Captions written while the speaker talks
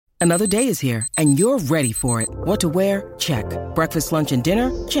Another day is here, and you're ready for it. What to wear? Check. Breakfast, lunch, and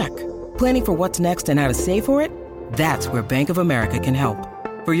dinner? Check. Planning for what's next and how to save for it? That's where Bank of America can help.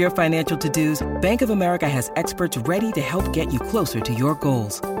 For your financial to-dos, Bank of America has experts ready to help get you closer to your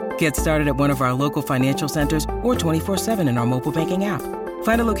goals. Get started at one of our local financial centers or 24/7 in our mobile banking app.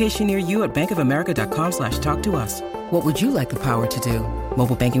 Find a location near you at bankofamerica.com/talktous. What would you like the power to do?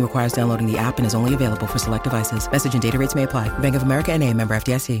 Mobile banking requires downloading the app and is only available for select devices. Message and data rates may apply. Bank of America N.A., member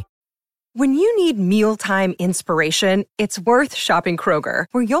FDIC. When you need mealtime inspiration, it's worth shopping Kroger,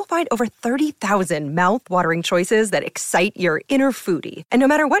 where you'll find over 30,000 mouth-watering choices that excite your inner foodie. And no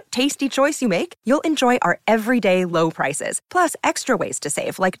matter what tasty choice you make, you'll enjoy our everyday low prices, plus extra ways to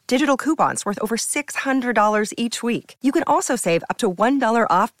save, like digital coupons worth over $600 each week. You can also save up to $1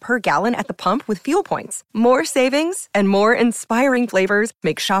 off per gallon at the pump with fuel points. More savings and more inspiring flavors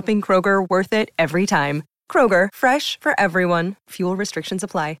make shopping Kroger worth it every time. Kroger, fresh for everyone. Fuel restrictions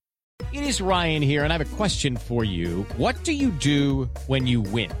apply. It is Ryan here, and I have a question for you. What do you do when you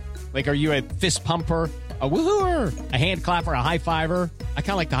win? Like, are you a fist pumper, a woo-hooer, a hand clapper, a high-fiver? I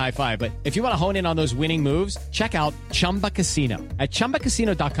kind of like the high-five, but if you want to hone in on those winning moves, check out Chumba Casino. At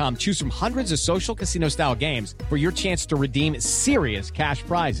ChumbaCasino.com, choose from hundreds of social casino-style games for your chance to redeem serious cash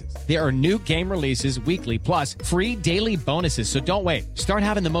prizes. There are new game releases weekly, plus free daily bonuses, so don't wait. Start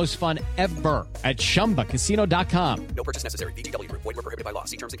having the most fun ever at ChumbaCasino.com. No purchase necessary. VGW Group. Void where prohibited by law.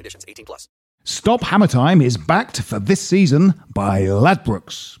 See terms and conditions. 18+. Stop Hammer Time is backed for this season by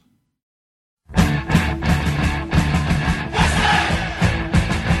Ladbrokes.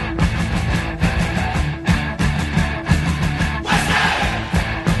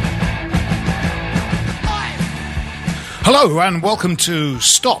 Hello and welcome to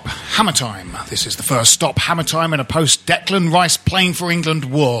Stop Hammer Time. This is the first Stop Hammer Time in a post-Declan Rice playing for England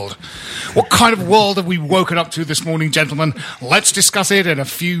world. What kind of world have we woken up to this morning, gentlemen? Let's discuss it in a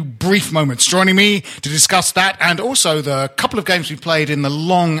few brief moments. Joining me to discuss that and also the couple of games we've played in the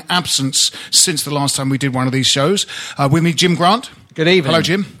long absence since the last time we did one of these shows. With me, Jim Grant. Good evening. Hello,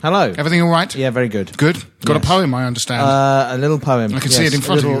 Jim. Hello. Everything all right? Yeah, very good. Good. Got a poem, I understand. A little poem. I can see it in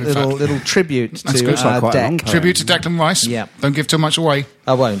front of you. Little tribute to Declan. Tribute to Declan Rice. Yeah. Don't give too much away.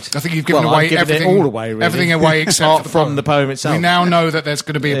 I won't. I think you've given away everything. It all away, really. Everything away except apart for from the poem itself. We now know that there's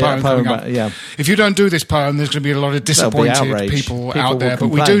going to be a poem coming up. Yeah. If you don't do this poem, there's going to be a lot of disappointed people out there. But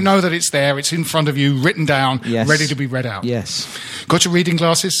we do know that it's there. It's in front of you, written down, ready to be read out. Yes. Got your reading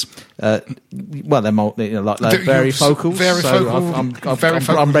glasses? Well, they're very focal. Very focal.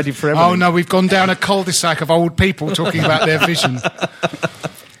 I'm ready for everything. Oh no, we've gone down a cul-de-sac of old people talking about their vision.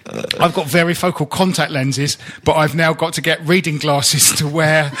 I've got very focal contact lenses, but I've now got to get reading glasses to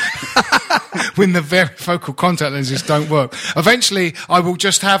wear when the very focal contact lenses don't work. Eventually, I will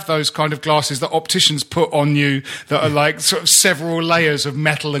just have those kind of glasses that opticians put on you that are like sort of several layers of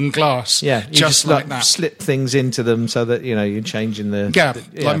metal and glass. Yeah, you just like that. Slip things into them so that you're changing the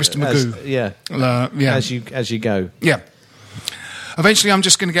like Mr. Magoo. As you go. Yeah. Eventually, I'm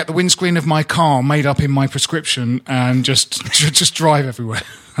just going to get the windscreen of my car made up in my prescription and just drive everywhere.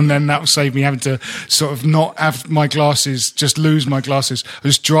 And then that will save me having to sort of not have my glasses, just lose my glasses,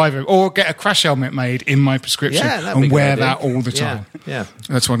 just drive it, or get a crash helmet made in my prescription and wear that all the time. Yeah.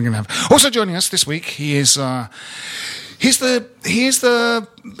 That's what I'm going to have. Also joining us this week, he is the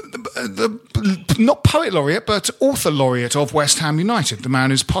not poet laureate, but author laureate of West Ham United. The man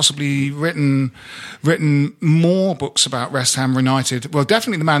who's possibly written more books about West Ham United. Well,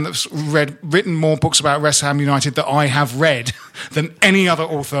 definitely the man that's written more books about West Ham United that I have read than any other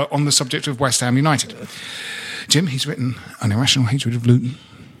author on the subject of West Ham United. Jim, he's written An Irrational Hatred of Luton.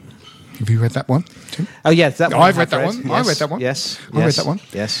 Have you read that one, Tim? Oh, yes, that one. I've read that one. Yes. I read that one. Yes. I read that one.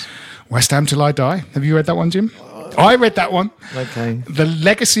 Yes. West Ham Till I Die. Have you read that one, Jim? I read that one. Okay. The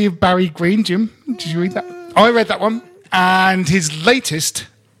Legacy of Barry Green, Jim. Did you read that? I read that one. And his latest,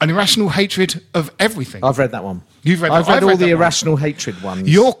 An Irrational Hatred of Everything. I've read that one. You've read that I've read all the irrational hatred ones.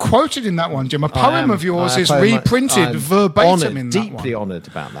 You're quoted in that one, Jim. A poem of yours is reprinted verbatim in that one. Deeply honoured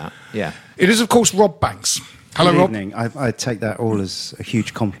about that. Yeah. It is, of course, Rob Banks. Hello, Good Rob. evening. I take that all as a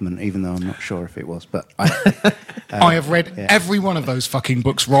huge compliment, even though I'm not sure if it was. But I have read every one of those fucking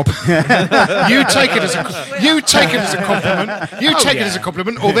books, Rob. You take it as a compliment. You take it as a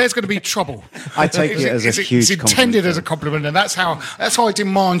compliment, or there's going to be trouble. I take it as a huge compliment. It's intended as a compliment, and that's how I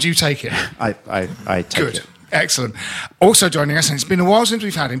demand you take it. I take it. Excellent. Also joining us, and it's been a while since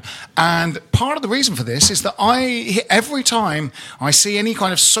we've had him, and part of the reason for this is that every time I see any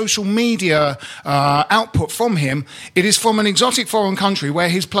kind of social media output from him, it is from an exotic foreign country where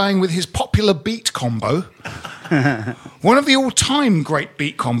he's playing with his popular beat combo. One of the all-time great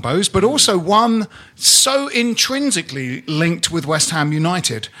beat combos, but also one so intrinsically linked with West Ham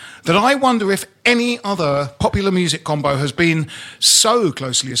United that I wonder if any other popular music combo has been so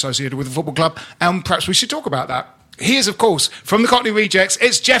closely associated with the football club, and perhaps we should talk about that. He is, of course, from the Cockney Rejects,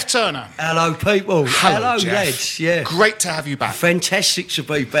 it's Jeff Turner. Hello, people. Hello, Jeff. lads. Yeah. Great to have you back. Fantastic to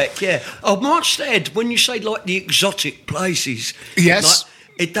be back, yeah. I might add, when you say, like, the exotic places... Yes. Like,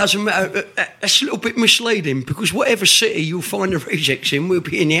 it doesn't matter. That's a little bit misleading because whatever city you'll find the Rejects in, we'll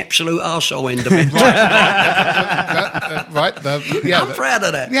be in the absolute arsehole end of it. Right. I'm proud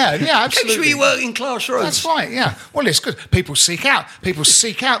of that. Yeah, absolutely. Keeps me working class roots. That's right, yeah. Well, it's good. People seek out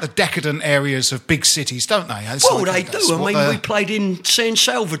the decadent areas of big cities, don't they? Well, they do. I mean, we played in San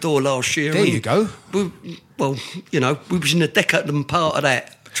Salvador last year. There you go. We was in the decadent part of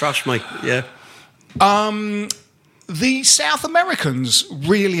that. Trust me, yeah. The South Americans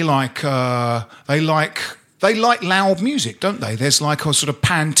really like loud music, don't they? There's like a sort of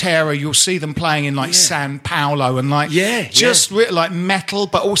Pantera. You'll see them playing in like San Paulo and like like metal,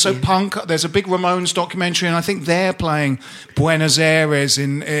 but also punk. There's a big Ramones documentary, and I think they're playing Buenos Aires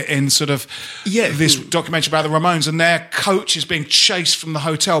in sort of this documentary about the Ramones, and their coach is being chased from the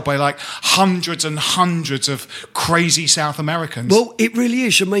hotel by like hundreds and hundreds of crazy South Americans. Well, it really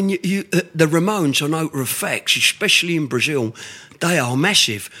is. I mean, the Ramones, I know for a fact, especially in Brazil, they are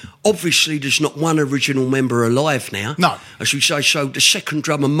massive. Obviously, there's not one original member alive now. No. As we say, so the second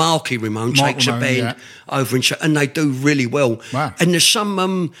drummer, Marky Ramone, takes a band over and they do really well. Wow. And there's some,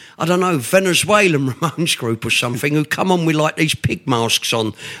 Venezuelan Ramones group or something who come on with like these pig masks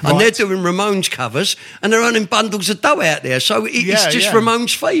on. And they're doing Ramones covers and they're earning bundles of dough out there. So it's just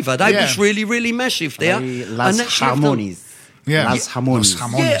Ramones fever. They was really, really massive there. Las Harmonies. Yeah. Las Harmonies.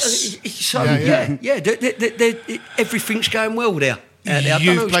 Everything's going well there.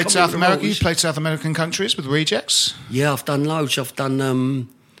 You've played South America. You've played South American countries with Rejects. Yeah, I've done loads. I've done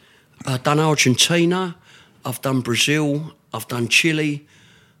Argentina. I've done Brazil. I've done Chile.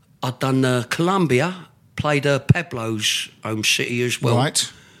 I've done Colombia. Played Pablo's home city as well.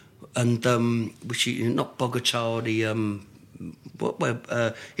 Right. And which is not Bogota. It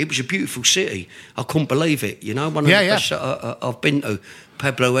was a beautiful city. I couldn't believe it. You know, one of the best I've been to.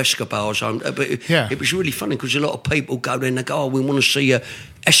 Pablo Escobar's home. But it was really funny because a lot of people go there and they go, we want to see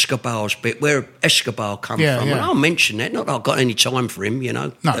Escobar's bit, where Escobar come from. And I'll mention that. Not that I've got any time for him, you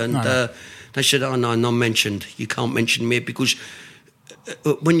know. They said, no, not mentioned. You can't mention me because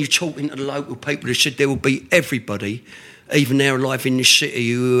when you're talking to the local people, they said there will be everybody, even now alive in this city,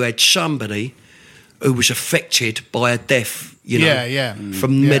 who had somebody who was affected by a death,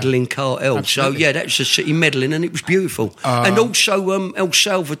 from meddling cartel. Absolutely. So, that was the city meddling, and it was beautiful. And also El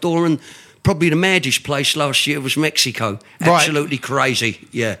Salvador, and probably the maddest place last year was Mexico. Absolutely crazy,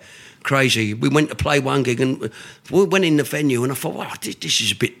 crazy. We went to play one gig, and we went in the venue, and I thought, this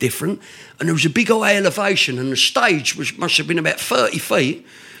is a bit different. And there was a big high elevation, and the stage must have been about 30 feet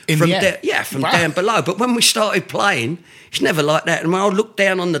from down below. But when we started playing, it's never like that. And when I looked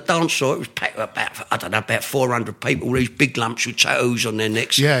down on the dance floor, it was packed with about 400 people, these big lumps with tattoos on their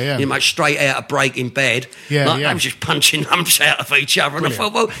necks. You know, straight out of Breaking Bad. They were just punching lumps out of each other. And I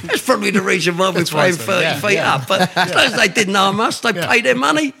thought, well, that's probably the reason why we're playing 30 feet up. But as long as they didn't harm us, they paid their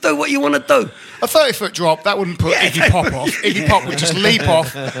money, do what you want to do. A 30-foot drop, that wouldn't put Iggy Pop off. Iggy Pop would just leap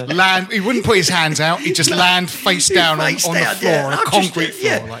off, land. He wouldn't put his hands out. He'd just land face down on the floor, on a concrete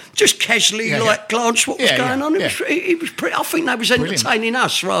floor. Just casually, glance what was going on. It was pretty. I think they was entertaining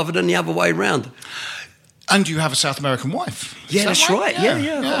us rather than the other way around. And you have a South American wife. Yeah, that's right.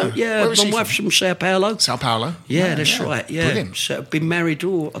 Yeah. My wife's from Sao Paulo. Sao Paulo. Yeah, that's right. Yeah. Brilliant. So I've been married,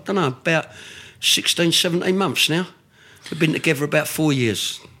 about 16, 17 months now. We've been together about 4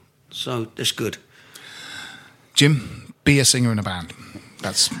 years. So that's good. Jim, be a singer in a band.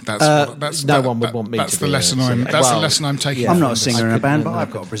 That's no one would want me that's to the be lesson I'm taking. I'm not a singer in a band, but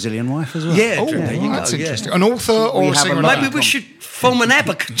I've got a Brazilian wife as well. That's interesting. An author or a singer in a band? Maybe we should form an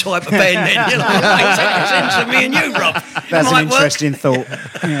ABBA type of band then. You know, take sense of me and you, Rob. That's an interesting thought.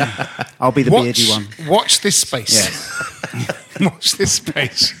 I'll be the beardy one. Watch this space. Watch this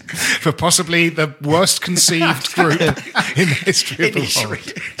space for possibly the worst conceived group in the history of the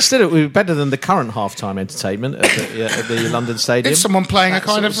world. Still, it would be better than the current halftime entertainment at the London Stadium. It's someone playing a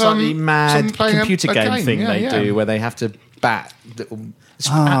kind of slightly mad computer game thing they do, where they have to bat. It's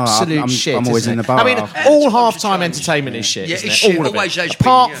absolute shit. I'm always in the bar. I mean, all half-time entertainment is shit. Yeah, isn't it's it? shit. All of Always it. has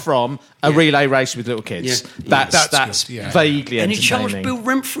Apart been, from a relay race with little kids. Yeah. That's vaguely Any chance entertaining. Bill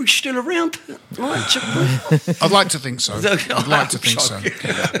Renfrew's still around? I'd like to think so. I'd like to think so.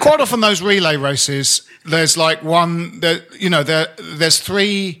 Quite often, those relay races, there's like one. There's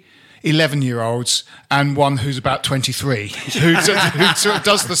 3 11-year-olds and one who's about 23 who sort of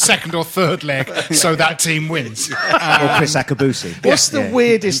does the second or third leg, so that team wins. Or Chris Akabusi. What's the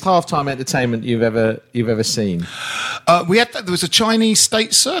weirdest half-time entertainment you've ever seen? There was a Chinese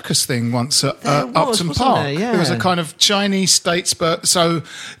state circus thing once at Upton Park. There was a kind of Chinese state so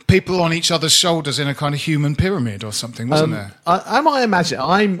people on each other's shoulders in a kind of human pyramid or something, wasn't there? I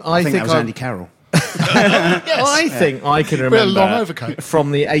think that was Andy Carroll. I think I can remember a long overcoat.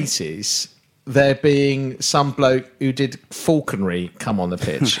 From the 80s there being some bloke who did falconry come on the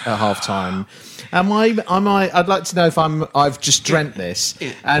pitch at half time. I'd like to know if I've just dreamt this.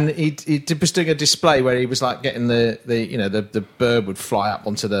 And he was doing a display where he was like getting the bird would fly up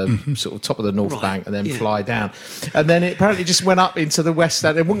onto the sort of top of the north bank and then fly down. And then it apparently just went up into the west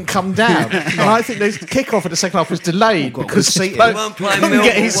and it wouldn't come down. And I think the kick-off of the second half was delayed because the bloke couldn't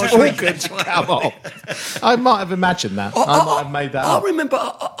get his falcon to come off. I might have imagined that. I might have made that up. I remember,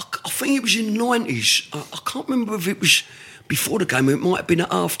 I think it was in the 90s. I can't remember if it was before the game, it might have been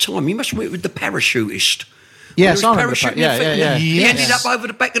at half time. He must have went with the parachutist. Yes, I remember that. He ended up over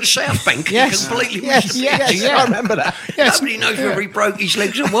the back of the South Bank. Completely missed the pitch. I remember that. Nobody knows whether he broke his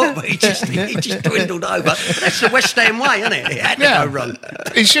legs or what, but he just dwindled over. That's the West Ham way, isn't it? It had to go wrong.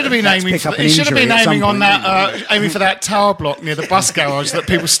 He should have been aiming for that tower block near the bus garage that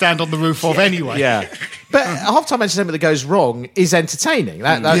people stand on the roof of anyway. Yeah. But half-time entertainment that goes wrong is entertaining.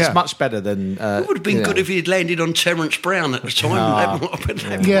 That's much better than... it would have been good if he had landed on Terence Brown at the time.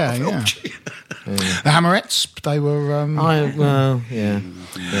 The Hammerettes, they were...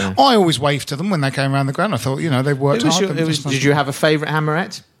 I always waved to them when they came around the ground. I thought, they worked hard. Did you have a favourite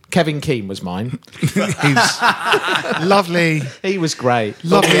Hammerette? Kevin Keane was mine. He's lovely. He was great.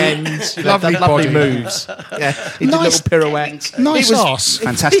 Lovely ends. Lovely moves. Yeah, he did little pirouettes. Nice ass.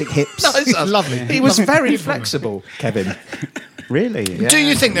 Fantastic hips. Lovely. He was very flexible, Kevin. Really? Yeah. Do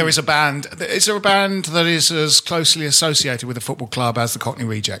you think there is a band? Is there a band that is as closely associated with a football club as the Cockney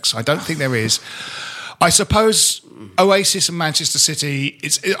Rejects? I don't think there is. I suppose Oasis and Manchester City.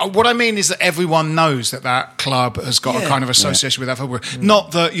 What I mean is that everyone knows that club has got a kind of association with that football.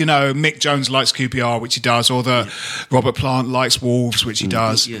 Not that Mick Jones likes QPR, which he does, or that Robert Plant likes Wolves, which he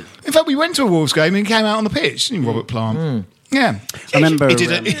does. Yeah. In fact, we went to a Wolves game and he came out on the pitch, didn't he, Robert Plant? Yeah, I remember he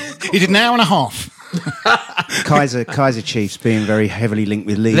did an hour and a half. Kaiser Chiefs being very heavily linked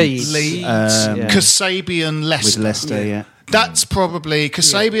with Leeds. Kasabian, Leicester. With Leicester, yeah. That's probably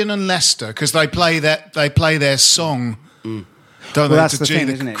Kasabian and Leicester because they play their song. Don't they? That's to the thing,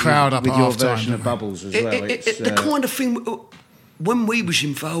 the isn't it? crowd up with half your time, version of Bubbles as well. The kind of thing when we was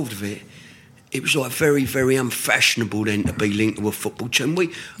involved with it. It was like very, very unfashionable then to be linked to a football team. We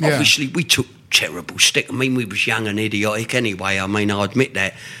took terrible stick. I mean, we was young and idiotic anyway. I mean, I admit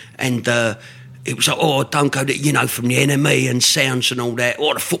that. And it was like, don't go to, from the enemy and sounds and all that.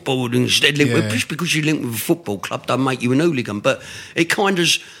 The football instead. Just because you link with a football club don't make you an hooligan. But it kind of,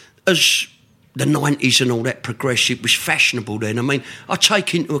 as the 90s and all that progressed, it was fashionable then. I mean, I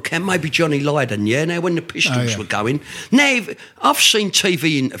take into account maybe Johnny Lydon, now when the Pistols were going. Now, I've seen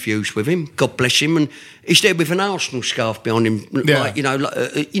TV interviews with him, God bless him, and he's there with an Arsenal scarf behind him.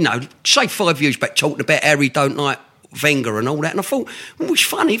 Say 5 years back, talking about how he don't like Wenger and all that. And I thought, well, it was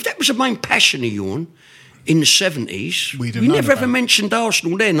funny. If that was a main passion of yours in the 70s, you never ever mentioned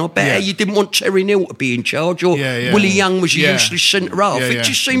Arsenal then. I bet how you didn't want Terry Neal to be in charge, or Willie Young was a useless centre-half. It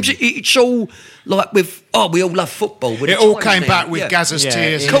just seems it's all like with, we all love football. It all came back with Gazza's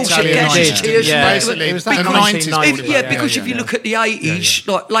tears. Of course, Gazza's tears. Basically, it was the 90s. Because if you look at the 80s,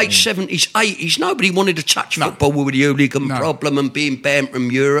 like late 70s, 80s, nobody wanted to touch football with the hooligan problem and being banned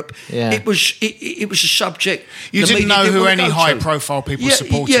from Europe. It was a subject. You didn't know who any high-profile people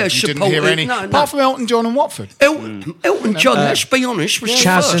supported. You didn't hear any, apart from Elton John and Watford. Elton John, let's be honest, was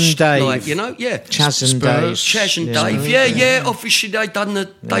Chaz first. And Dave. Chaz and Dave. Chaz and Dave. Obviously they done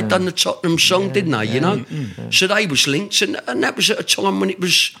the Tottenham song, didn't they? So they was linked, and that was at a time when it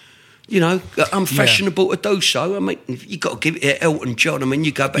was, unfashionable to do so. I mean, you got to give it to Elton John. I mean,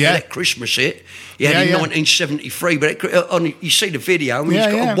 you go back to that Christmas hit, in 1973. But you see the video, and he's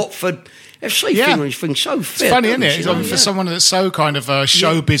got a Watford FC thing, he's been so fit. It's funny, isn't it? For someone that's so kind of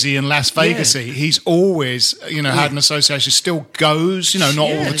show busy and Las Vegasy, he's always, had an association. Still goes, not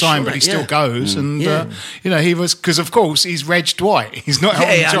all the time, but he still goes. And he was, because of course he's Reg Dwight. He's not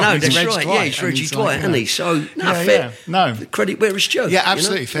Elton John. That's Reg right. Dwight, Yeah, he's Reggie Dwight, isn't he? So fair. No credit where it's due. Yeah,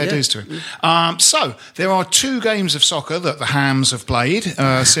 absolutely, fair dues to him. So there are 2 games of soccer that the Hams have played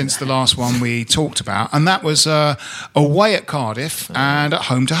since the last one we talked about, and that was away at Cardiff and at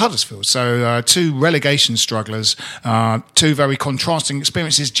home to Huddersfield. So 2 relegation strugglers, 2 very contrasting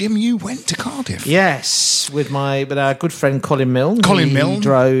experiences. Jim, you went to Cardiff. Yes, with our good friend Colin Milne. Milne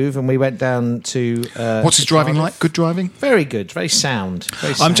drove, and we went down to. What's his driving Cardiff. like? Good driving? Very good, very sound.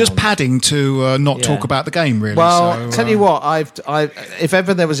 I'm just padding to not talk about the game, really. Well, tell you what, if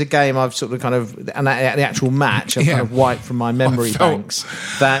ever there was a game, I've sort of kind of, and the actual match, I've kind of wiped from my memory banks.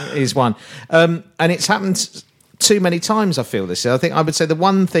 That is one, and it's happened too many times. I feel this. I think I would say the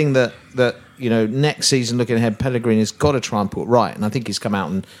one thing that next season, looking ahead, Pellegrini's got to try and put right, and I think he's come out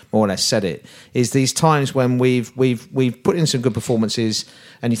and more or less said it, is these times when we've put in some good performances,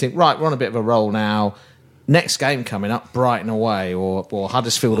 and you think, right, we're on a bit of a roll now. Next game coming up, Brighton away or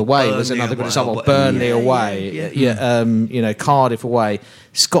Huddersfield away was another good example. Burnley away, Cardiff away.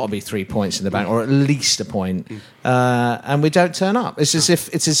 It's got to be 3 points in the bank, or at least a point, and we don't turn up. It's as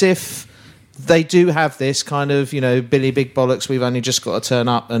if they do have this kind of, Billy Big Bollocks. We've only just got to turn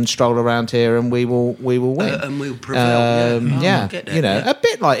up and stroll around here, and we will win, and we'll prevail. A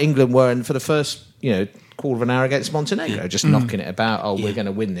bit like England were for the first, quarter of an hour against Montenegro, just knocking it about. We're going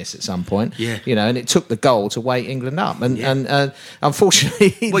to win this at some point. And it took the goal to wake England up, and unfortunately,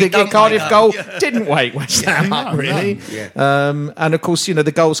 the Cardiff goal didn't wake West Ham up really. And of course,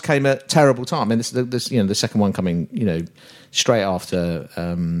 the goals came at terrible time, and this the second one coming, straight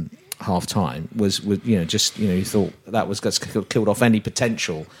after. Half time was you thought that was killed off any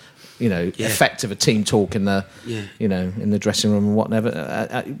potential effect of a team talk in the in the dressing room and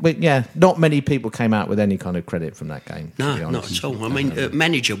whatever. But not many people came out with any kind of credit from that game. No, not at all. I mean,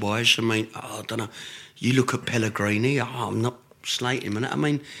 manager wise, I don't know. You look at Pellegrini. I'm not slate him, and I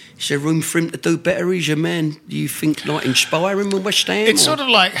mean, is there room for him to do better? He's a man you think like inspiring with West Ham? It's sort of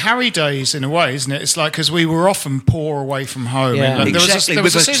like Harry days in a way, isn't it? It's like because we were often poor away from home. Yeah. Exactly. There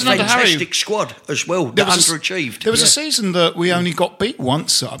was a season under Harry, fantastic squad as well. That underachieved. There was a season that we only got beat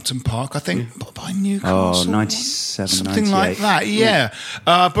once at Upton Park, I think, by Newcastle. 97, something 98. like that. Yeah,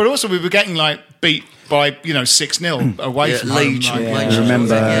 but also we were getting beat by 6-0 away from Leeds. home. I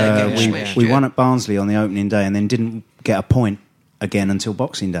remember we won at Barnsley on the opening day and then didn't get a point again until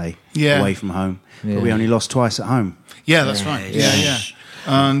Boxing Day away from home. But we only lost twice at home. Yeah, that's right. Yeah.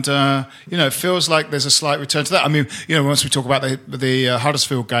 And, it feels like there's a slight return to that. I mean, once we talk about the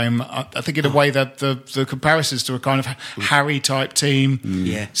Huddersfield game, I think in a way that the comparisons to a kind of Harry-type team,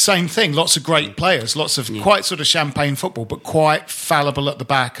 same thing. Lots of great players, lots of quite sort of champagne football, but quite fallible at the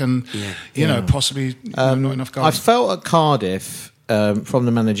back and, possibly not enough guys. I felt at Cardiff... from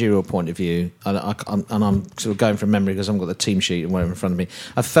the managerial point of view, and I'm sort of going from memory because I haven't got the team sheet and whatever in front of me,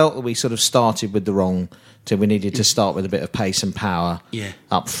 I felt that we sort of started with the wrong... we needed to start with a bit of pace and power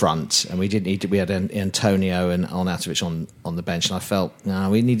up front, and we didn't need to. We had Antonio and Arnautovic on the bench, and I felt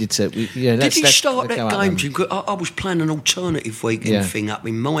we needed to. Did you start that game, Jim? I was playing an alternative weekend thing up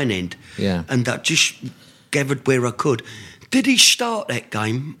in Minehead, and I just gathered where I could. Did he start that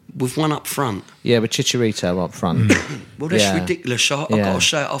game with one up front? Yeah, with Chicharito up front. Well, that's ridiculous. I've got to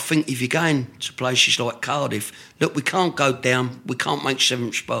say, I think if you're going to places like Cardiff, look, we can't go down, we can't make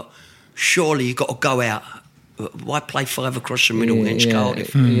 7th spot. Surely you've got to go out. Why play 5 across the middle against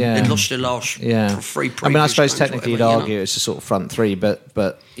Cardiff? They'd lost their last 3 previous. I mean, I suppose technically you'd argue it's a sort of front 3, but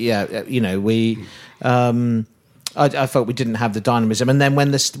we. I felt we didn't have the dynamism, and then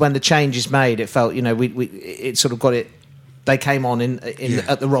when the change is made, it felt it sort of got it. They came on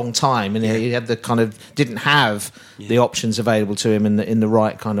at the wrong time, and he had the kind of didn't have the options available to him in the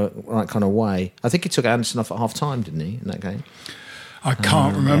right kind of way. I think he took Anderson off at half time, didn't he, in that game? I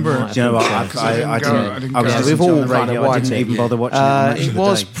can't remember. Do you know what? I didn't even bother watching it. It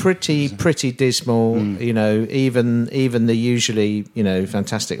was pretty dismal. Even the usually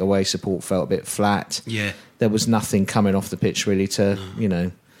fantastic away support felt a bit flat. Yeah, there was nothing coming off the pitch really to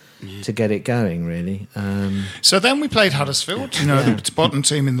to get it going, really. So then we played Huddersfield, the bottom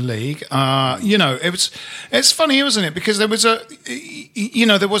team in the league. It's funny, wasn't it? Because there was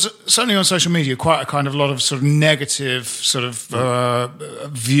certainly on social media quite a kind of lot of sort of negative sort of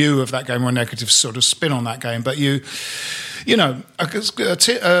view of that game, or a negative sort of spin on that game. But a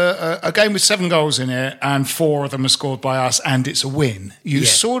game with 7 goals in it, and 4 of them are scored by us, and it's a win. You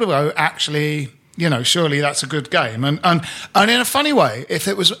sort of go, actually, surely that's a good game. And in a funny way, if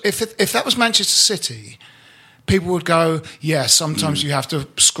that was Manchester City, people would go, yeah, sometimes you have to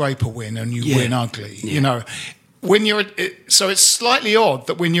scrape a win and you win ugly. When so it's slightly odd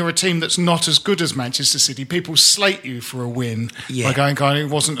that when you're a team that's not as good as Manchester City, people slate you for a win by going,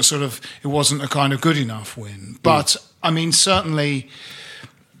 it wasn't a kind of good enough win. But I mean, certainly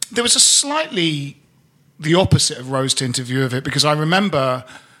there was a slightly the opposite of rose-tinted view of it, because I remember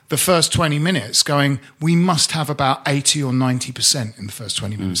the first 20 minutes going, we must have about 80 or 90% in the first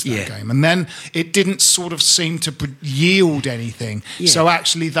 20 minutes of that game. And then it didn't sort of seem to yield anything. Yeah. So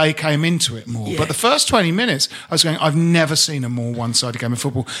actually they came into it more. Yeah. But the first 20 minutes, I was going, I've never seen a more one-sided game of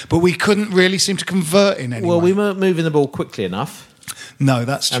football. But we couldn't really seem to convert in any way. Well, we weren't moving the ball quickly enough. No,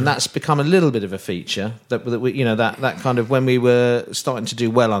 that's true. And that's become a little bit of a feature that we, that kind of, when we were starting to do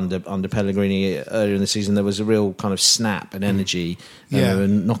well under Pellegrini earlier in the season, there was a real kind of snap and energy,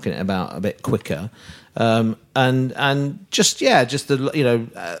 and knocking it about a bit quicker, and just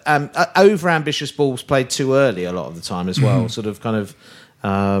the over ambitious balls played too early a lot of the time as well, sort of kind of.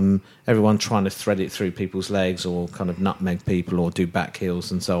 Everyone trying to thread it through people's legs or kind of nutmeg people or do back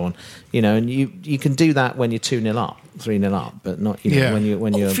heels and so on, and you can do that when you're 2-0 up, 3-0 up, but not when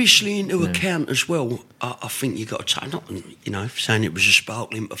you're obviously into account as well. I think you got to take, not saying it was a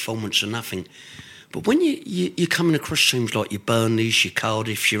sparkling performance or nothing, but when you're coming across teams like your Burnleys, your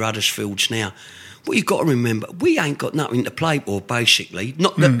Cardiffs, your Huddersfields now, what you've got to remember, we ain't got nothing to play for, basically.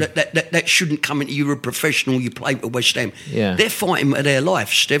 Not that shouldn't come into you're a professional, you play for West Ham. Yeah. They're fighting for their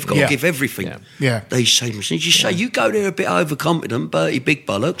lives. They've got to give everything. Yeah. These teams. And you say, you go there a bit overconfident, Bertie Big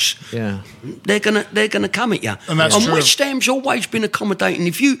Bollocks, they're gonna come at you. And West Ham's always been accommodating.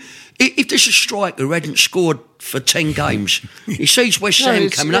 If there's a striker who hadn't scored for 10 games, he sees West Ham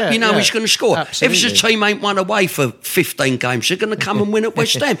coming up, he's going to score. Absolutely. If it's a team ain't won away for 15 games, they're going to come and win at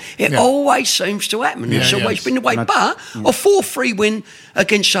West Ham. It always seems to happen. It's always been the way. But a 4-3 win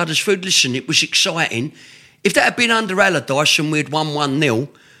against Huddersfield, listen, it was exciting. If that had been under Allardyce and we'd won 1-0,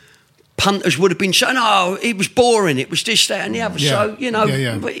 punters would have been saying, it was boring, it was this, that and the other. So,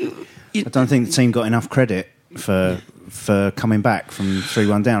 I don't think the team got enough credit for coming back from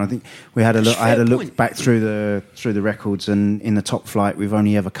 3-1 down. I think we had a look. I had a look back through the records, and in the top flight, we've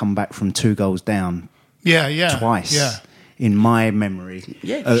only ever come back from 2 goals down. Twice. In my memory.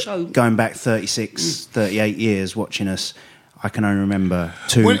 So going back 36, 38 years watching us, I can only remember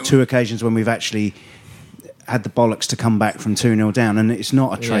two occasions when we've actually had the bollocks to come back from 2-0 down, and it's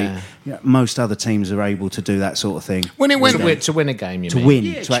not a trait. Most other teams are able to do that sort of thing. When it went to win a game, when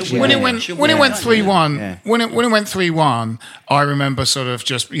it went 3-1, when it went 3-1, I remember sort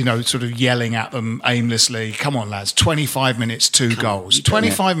of yelling at them aimlessly. Come on, lads! 25 minutes, 2 goals.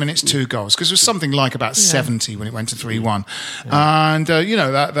 25 minutes, 2 goals. Because it was something like about 70 when it went to 3-1, and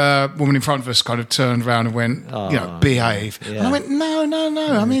that the woman in front of us kind of turned around and went, behave. Yeah. And I went, no.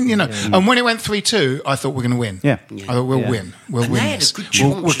 I mean, and when it went 3-2, I thought we're going to win. I thought we'll win. We'll win this.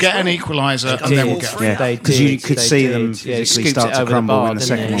 We'll get an equaliser and then we'll get it. Because you could see them physically start to crumble in the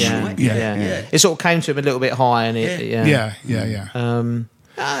second one. It sort of came to him a little bit high, and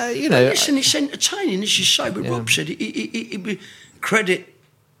listen, it's entertaining, as you say. But Rob said it credit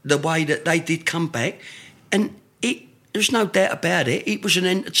the way that they did come back, and there's no doubt about it. It was an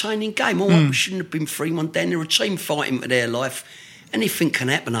entertaining game. We shouldn't have been 3-1 down. They're a team fighting for their life. Anything can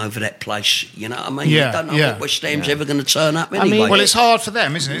happen over that place, you know what I mean? You don't know what West Ham's ever going to turn up anyway. Well, it's hard for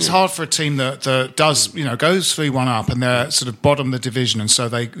them, isn't it? It's hard for a team that does, goes 3-1 up and they're sort of bottom of the division, and so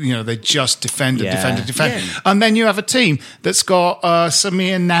they just defend. And then you have a team that's got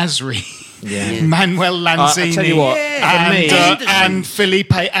Samir Nasri, Manuel Lanzini, I tell you what, and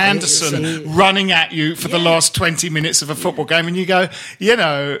Felipe Anderson running at you for the last 20 minutes of a football game, and you go,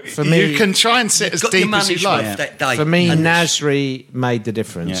 for me, you can try and sit as deep as you like. For me, Nasri made the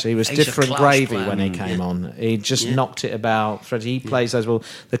difference. He was different gravy when he came on. He just knocked it about. He plays as well.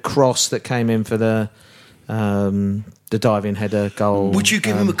 The cross that came in for the diving header goal. Would you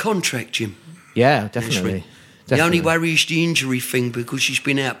give him a contract, Jim? Yeah, definitely. The only worry is the injury thing, because he's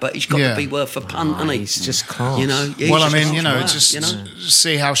been out, but he's got to be worth a punt, hasn't he? He's just class.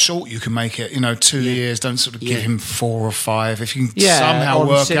 See how short you can make it. 2 years, don't sort of give him 4 or 5. If you can somehow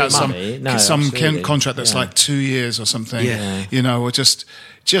work out some contract that's like 2 years or something, or just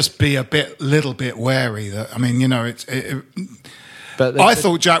be a little bit wary. That I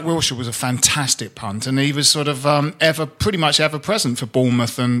thought Jack Wilshere was a fantastic punt, and he was sort of pretty much ever present for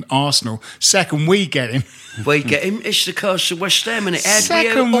Bournemouth and Arsenal. Second we get him, it's the curse of West Ham, and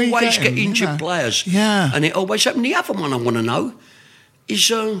we always get injured players. And it always happens. The other one I want to know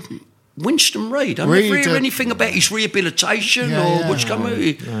is Winston Reid. I never hear anything about his rehabilitation or what's going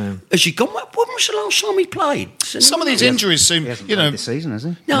on. Has he gone? When was the last time he played? Some of these injuries seem, this season, has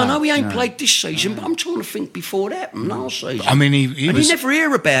he? No, he ain't played this season. But I'm trying to think before that, last season. I mean, he was, you never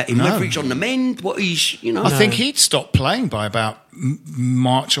hear about him. Whether he's on the mend, what he's, I think he'd stopped playing by about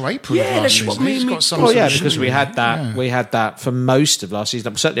March or April. Yeah, that's what I mean. Because we had that. We had that for most of last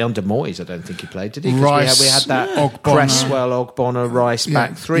season. Certainly under Moyes, I don't think he played, did he? Rice, we had that Cresswell, Ogbonna, Rice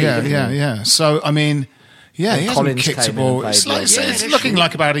back three. Yeah. So I mean. Yeah, he hasn't kicked a ball. It's looking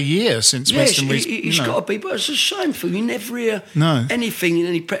like about a year since Winston Reid. He's got to be, but it's a shame for you. You never hear anything in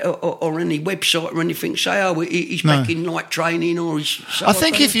any or any website or anything say, he's back in night training or he's... I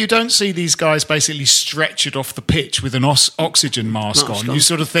think if you don't see these guys basically stretchered off the pitch with an oxygen mask on, you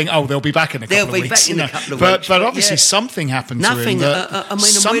sort of think, they'll be back in a couple of weeks. But obviously something happened to him.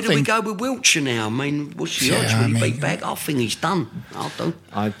 Nothing. Where do we go with Wiltshire now? I mean, what's the odds? Will he be back? I think he's done. I don't.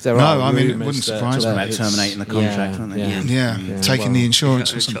 It wouldn't surprise me. In the contract, aren't they? Yeah. Taking the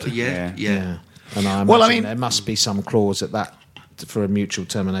insurance or something. Yeah. And I imagine there must be some clause at that for a mutual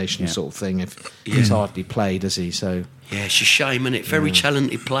termination sort of thing. If he's hardly played, has he? So it's a shame, isn't it? Very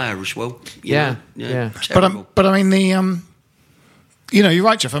talented player as well. Yeah. But I mean the. You're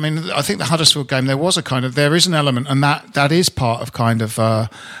right, Jeff. I mean, I think the Huddersfield game, there is an element, and that is part of kind of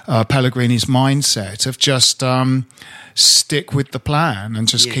Pellegrini's mindset of just stick with the plan and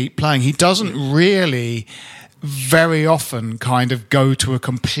just keep playing. He doesn't really very often kind of go to a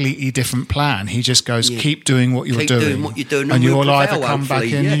completely different plan. He just goes, keep doing what you're doing. And you'll either come back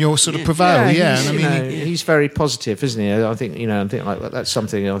in and you'll sort of prevail. He's very positive, isn't he? I think, like that's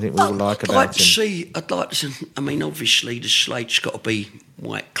something I think we all like about him. I'd like to see, I mean, obviously the slate's got to be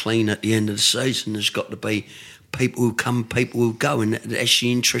white clean at the end of the season. There's got to be people who come, people who go, and that's the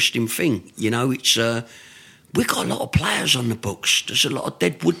interesting thing. It's... we've got a lot of players on the books. There's a lot of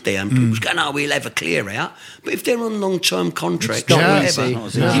dead wood there, and people's going, we'll have a clear out. But if they're on long-term contracts or whatever,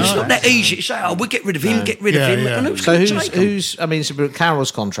 it's not that easy to say, we'll get rid of him, get rid of him. And who's I mean,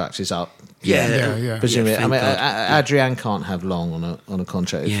 Carroll's contract is up. Presumably. I mean, Adrian can't have long on a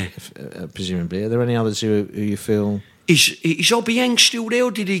contract, presumably. Are there any others who you feel... Is Obiang still there,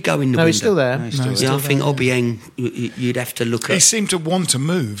 or did he go in the window? He's still there. I think Obiang, you'd have to look at... He seemed to want to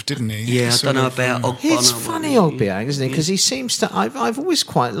move, didn't he? Yeah, I don't know about Ogbonna. It's funny, Obiang, isn't it? Because he seems to... I've always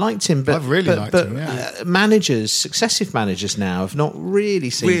quite liked him, but... I've really liked him, successive managers now have not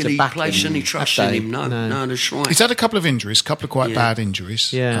really seemed to back him. Place any trust in him, no, that's right. He's had a couple of injuries, a couple of quite bad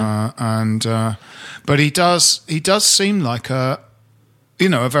injuries. But he does seem like a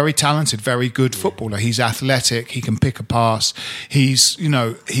very talented, very good footballer. He's athletic. He can pick a pass. He's,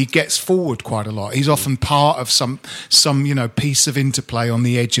 he gets forward quite a lot. He's often part of some piece of interplay on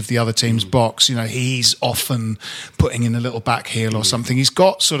the edge of the other team's box. He's often putting in a little back heel or something. He's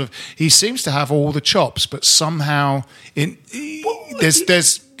got he seems to have all the chops, but somehow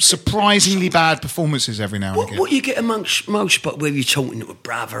there's surprisingly bad performances every now and again. What you get amongst most, but whether you're talking to a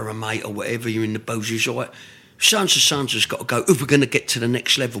brother or a mate or whatever, you're in the booze, it's like, Sansa's got to go. If we're going to get to the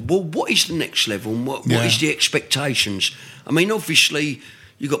next level, well, what is the next level and what is the expectations? I mean, obviously,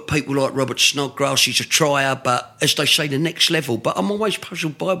 you've got people like Robert Snodgrass, he's a trier, but as they say, the next level. But I'm always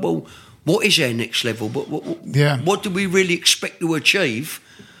puzzled by, what is our next level? What do we really expect to achieve?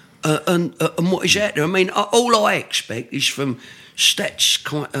 And what is out there? I mean, all I expect is from stats,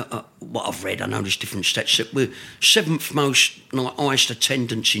 what I've read, I know there's different stats, that we're 7th most highest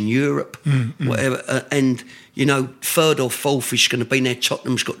attendance in Europe, whatever, and, third or fourth is going to be now.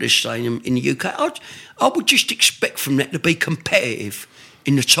 Tottenham's got this stadium in the UK. I would just expect from that to be competitive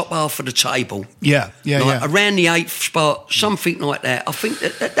in the top half of the table. Around the 8th spot, something like that. I think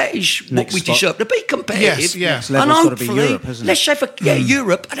that is what we deserve, to be competitive. Yes. And hopefully, Europe, let's have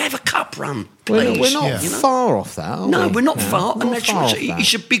Europe and have a cup run. Please. We're not far off that, are we? No, we're not far. And that's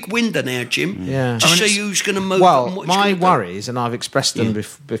it's a big window now, Jim, to see who's going to move. Well, my worries, and I've expressed them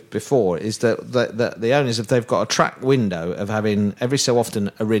before, is that the owners, if they've got a track window of having every so often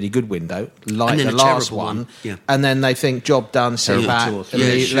a really good window, like the last one, and then they think, job done, sit back,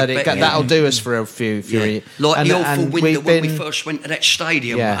 let it go. That'll do us for a few. Like the awful window when we first went to that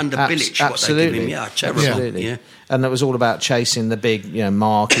stadium under Bilic, what they give him. Terrible. Absolutely. And it was all about chasing the big,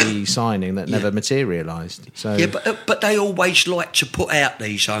 marquee signing that never materialised. So but they always like to put out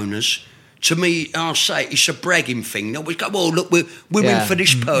these owners. To me, I'll say it's a bragging thing. They always go, look, we're in for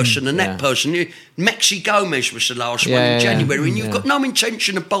this person and that person. Maxi Gomez was the last one in January, and you've got no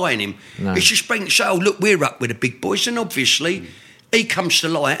intention of buying him. No. It's just bring say, look, we're up with the big boys, and obviously he comes to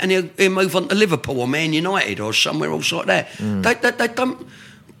light and he'll move on to Liverpool or Man United or somewhere else like that. They don't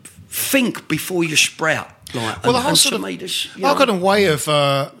think before you sprout. Like, well, the whole sort of kind of way of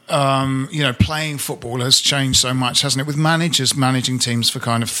playing football has changed so much, hasn't it? With managers managing teams for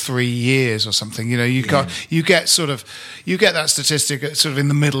kind of 3 years or something, you get that statistic sort of in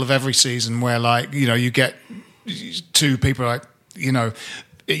the middle of every season where, like, you get 2 people, like,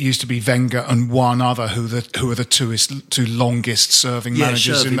 it used to be Wenger and one other who are the two longest serving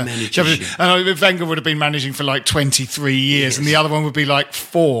managers in the. And Wenger would have been managing for like 23 years, and the other one would be like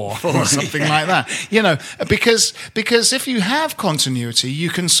 4 or something like that. Because if you have continuity, you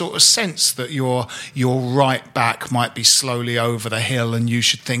can sort of sense that your right back might be slowly over the hill, and you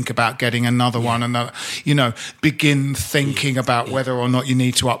should think about getting another one. And begin thinking about whether or not you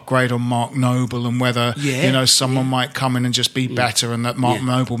need to upgrade on Mark Noble, and whether someone might come in and just be better, and that Mark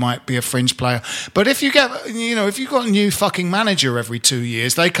Noble might be a fringe player. But if you get, if you've got a new fucking manager every 2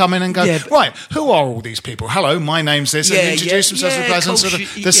 years, they come in and go, right, who are all these people? Hello, my name's this, and introduce themselves to the players, and sort of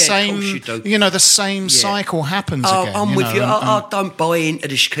the same cycle happens again. I'm with you. I don't buy into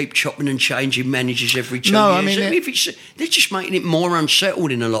this keep chopping and changing managers every 2 years. I mean, they're just making it more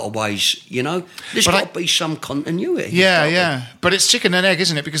unsettled in a lot of ways. There's got to be some continuity. But it's chicken and egg,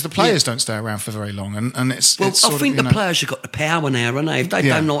 isn't it? Because the players don't stay around for very long, and it's. Well, I think the players have got the power now, haven't they? If they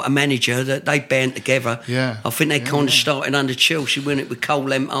don't like a manager, that they band together. I think they kind of started under Chelsea when it with Cole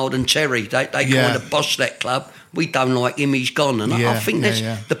Lampard and Terry. They kind of bossed that club. We don't like him, he's gone. And I think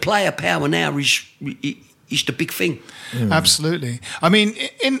the player power now is the big thing. Absolutely. I mean,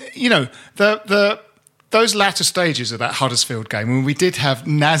 those latter stages of that Huddersfield game, when we did have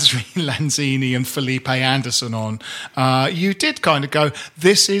Nasri Lanzini and Felipe Anderson on, you did kind of go,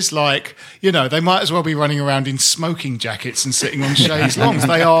 this is like, they might as well be running around in smoking jackets and sitting on chaise longues.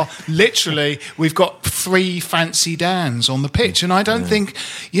 They are literally, we've got 3 fancy Dans on the pitch. And I don't think,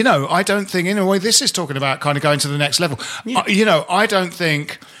 in a way, this is talking about kind of going to the next level. I don't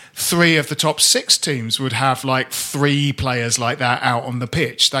think 3 of the top 6 teams would have like 3 players like that out on the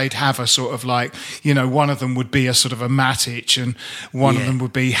pitch. They'd have a sort of like, one of them would be a sort of a Matic, and one of them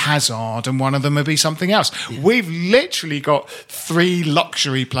would be Hazard, and one of them would be something else. We've literally got 3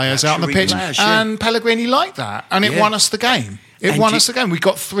 luxury players out on the pitch, and Pellegrini liked that, and it won us the game. We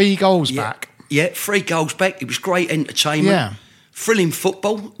got 3 goals back. Yeah, 3 goals back. It was great entertainment. Thrilling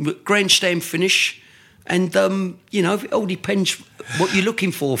football, grandstand finish. And, it all depends what you're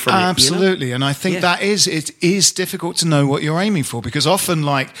looking for from it. Absolutely. And I think it is difficult to know what you're aiming for, because often,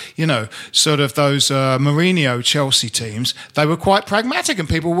 like, sort of those Mourinho Chelsea teams, they were quite pragmatic, and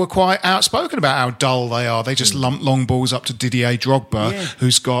people were quite outspoken about how dull they are. They just lump long balls up to Didier Drogba,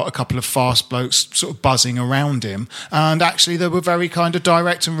 who's got a couple of fast blokes sort of buzzing around him. And actually they were very kind of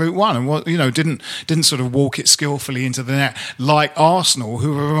direct and route one, and didn't sort of walk it skillfully into the net like Arsenal,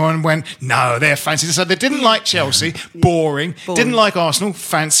 who went, no, they're fancy. So they didn't like Chelsea, boring. Didn't like Arsenal,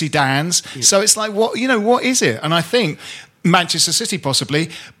 fancy Dans. So it's like, what is it? And I think Manchester City possibly,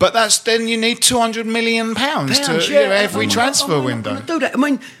 but then you need £200 million every transfer window. Do that. I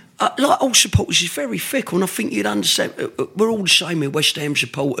mean, like all supporters, it's very fickle, and I think you'd understand. We're all the same with West Ham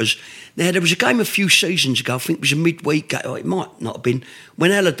supporters. Now, there was a game a few seasons ago, I think it was a midweek game, it might not have been,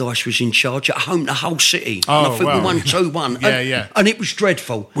 when Allardyce was in charge at home to Hull City. And I think we won 2-1. And it was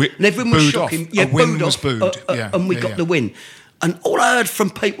dreadful. And everyone was shocking. A win was booed. And we got the win. And all I heard from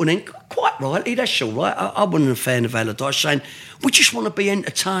people then, quite rightly, that's all right. I wasn't a fan of Allardyce, saying, we just want to be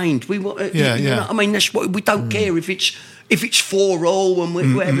entertained. We want, I mean, that's what we don't care if it's 4-4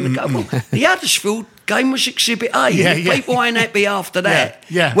 and we're having a go. Well, the Huddersfield game was Exhibit A. People ain't happy after that.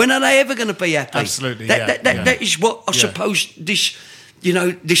 When are they ever going to be happy? Absolutely. That is what I suppose this.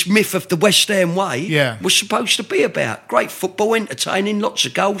 This myth of the West Ham way was supposed to be about. Great football, entertaining, lots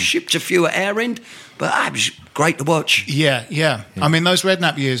of goals, shipped a few at our end, but it was great to watch. Yeah. I mean, those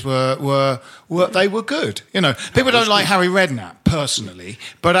Redknapp years were they were good. People don't like Harry Redknapp personally,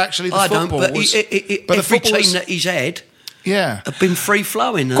 but actually the football was. But every team that he's had. have been free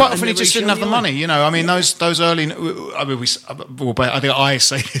flowing. Quite often he just didn't have the money. I mean, those early. I mean, I think I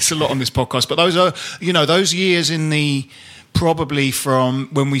say this a lot on this podcast, but those are those years in the. Probably from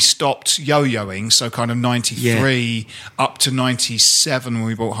when we stopped yo-yoing, so kind of 93 up to 97 when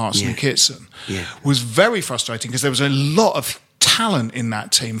we bought Hartson and Kitson, was very frustrating because there was a lot of talent in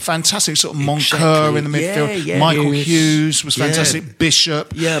that team. Fantastic sort of Moncur in the midfield. Michael Hughes was fantastic. Bishop,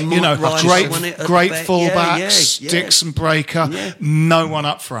 great fullbacks. Dixon Breaker. No one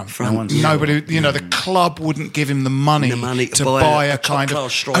up front. Nobody. The club wouldn't give him the money to buy a kind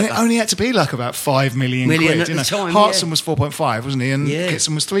of. And it only had to be like about 5 million quid. At the time, Hartson was 4.5, wasn't he? And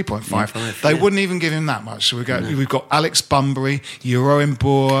Kitson was 3.5. They wouldn't even give him that much. So we've got Alex Bunbury, Jeroen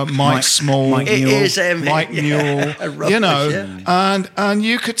Boer, Mike Small, Mike Newell. and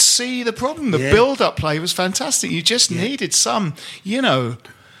you could see the problem. The build-up play was fantastic. You just needed some,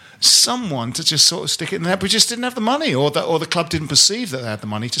 someone to just sort of stick it in there. We just didn't have the money, or the club didn't perceive that they had the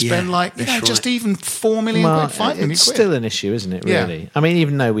money to spend just even £4 million, £5 million. It's still an issue, isn't it? Really. I mean,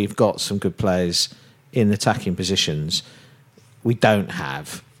 even though we've got some good players in attacking positions, we don't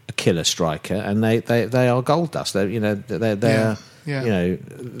have a killer striker, and they are gold dust. They're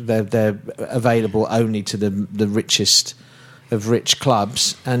available only to the richest of rich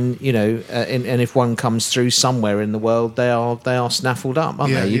clubs, and and if one comes through somewhere in the world, they are snaffled up,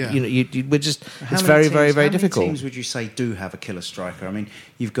 aren't they? We're just it's very, very, very difficult. How many teams would you say do have a killer striker? I mean,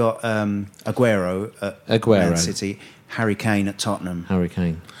 you've got Aguero at Man City, Harry Kane at Tottenham. Harry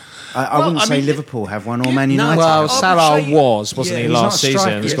Kane. I wouldn't say Liverpool have one, or Man United. Well, Salah wasn't he, last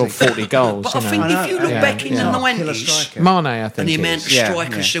season? He's got 40 goals. But I think if you look back in the 90s, Mane, I think, and the amount of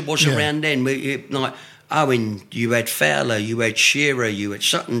strikers there was around then, like Owen, you had Fowler, you had Shearer, you had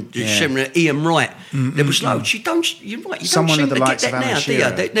Sutton, similar, Ian Wright. There was loads. You're right. You don't seem to get that now, do you?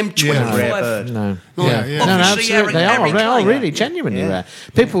 Them 25. No, absolutely. They are really genuinely rare.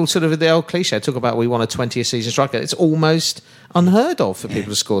 People sort of the old cliche talk about we want a 20th season striker. It's almost unheard of for people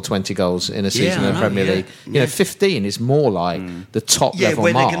to score 20 goals in a season in the Premier League. 15 is more like the top level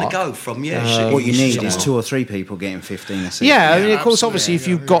where mark. they're going to go from. What you need is 2 or 3 people getting 15 a season. I mean, of course, obviously, if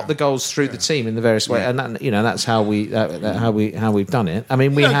you've got the goals through the team in the various ways, and that's how we've done it. I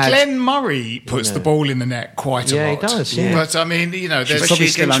mean, Glenn Murray puts the ball in the net quite a lot. Yeah, he does. Yeah. But I mean, there's probably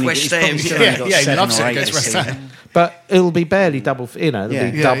against West Ham. he loves it against West Ham. But it'll be barely double. It'll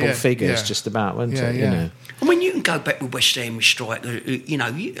be double figures just about, won't it? I mean, you can go back with West Ham with striker.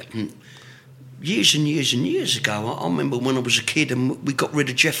 Years and years and years ago, I remember when I was a kid and we got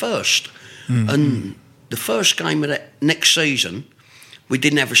rid of Jeff Hurst. And the first game of that next season, we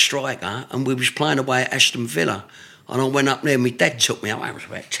didn't have a striker, and we was playing away at Aston Villa. And I went up there, and my dad took me out. I was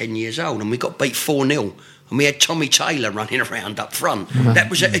about 10 years old, and we got beat 4-0. And we had Tommy Taylor running around up front. That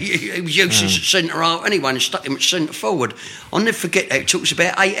was it. He was useless at centre half anyway, and stuck him at centre forward. I'll never forget that. It took us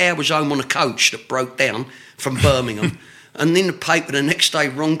about 8 hours home on a coach that broke down from Birmingham. And in the paper the next day,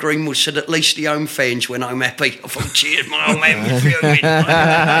 Ron Greenwood said at least the home fans went home happy. I thought, cheers, my old man was fuming.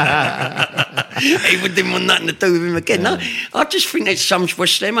 He didn't want nothing to do with him again. No, I just think that's some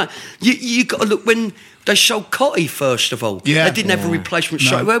West Ham. You got to look when they sold Cotty, first of all. They didn't have a replacement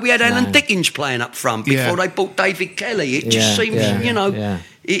striker. Where we had Alan Dickens playing up front before they bought David Kelly. It just seems,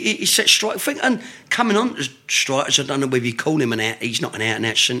 it's that strike thing. And coming on to strikers, I don't know whether you call him he's not an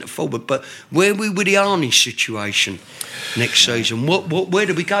out-and-out centre forward, but where we with the Arnie situation next season, where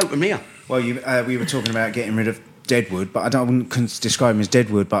do we go from here? Well, we were talking about getting rid of Deadwood, but I wouldn't describe him as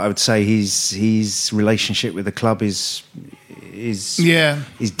Deadwood, but I would say his relationship with the club is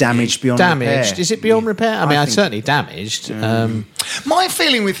damaged beyond repair. Is it beyond repair? I mean, certainly damaged. My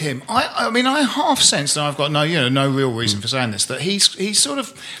feeling with him, I mean, I half sense, and I've got no real reason for saying this, that he's sort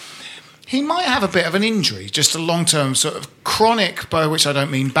of. He might have a bit of an injury, just a long-term sort of chronic, by which I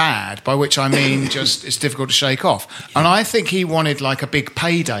don't mean bad, by which I mean just it's difficult to shake off. And I think he wanted like a big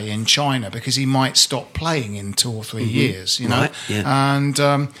payday in China because he might stop playing in 2 or 3 years, Right, yeah.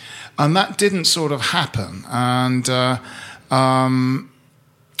 And that didn't sort of happen. And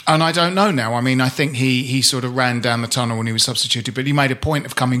I don't know now. I mean, I think he sort of ran down the tunnel when he was substituted, but he made a point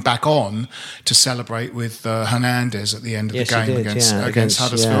of coming back on to celebrate with Hernandez at the end of the game against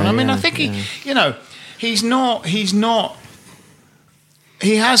Huddersfield. I mean, I think he's not.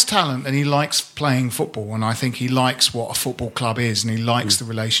 He has talent and he likes playing football, and I think he likes what a football club is, and he likes the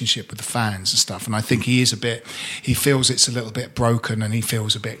relationship with the fans and stuff. And I think he feels it's a little bit broken, and he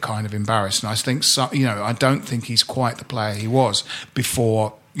feels a bit kind of embarrassed. And I think I don't think he's quite the player he was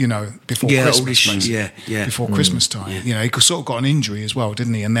before Christmas. Before Christmas time. He sort of got an injury as well,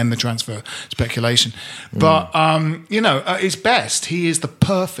 didn't he? And then the transfer speculation. But at his best, he is the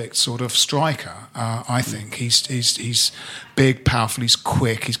perfect sort of striker. I think he's big, powerful, he's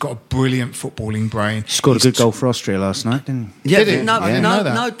quick, he's got a brilliant footballing brain. Scored a good goal for Austria last night, didn't he? Yeah,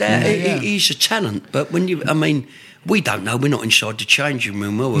 no doubt. He's a talent, but we don't know. We're not inside the changing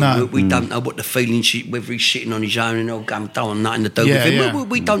room. We don't know what the feelings, whether he's sitting on his own and don't want nothing to do with him.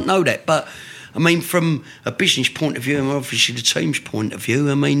 We don't know that. But, I mean, from a business point of view and obviously the team's point of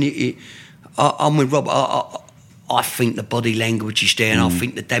view, I mean, I'm with Rob. I think the body language is there and I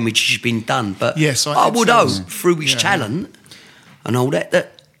think the damage has been done. But yes, I would hope through his talent and all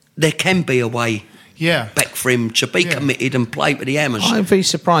that there can be a way back for him to be committed and play for the Hammers. I'd be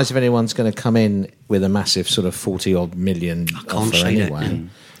surprised if anyone's going to come in with a massive sort of 40-odd million offer anyway.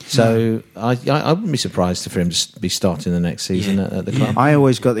 So I wouldn't be surprised for him to be starting the next season at the club. I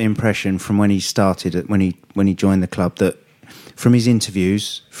always got the impression from when he started, when he joined the club, that from his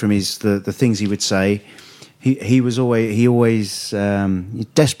interviews, from the things he would say, he always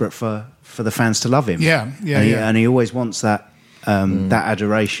desperate for the fans to love him. And he always wants that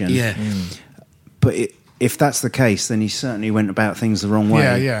adoration. Yeah. But if that's the case, then he certainly went about things the wrong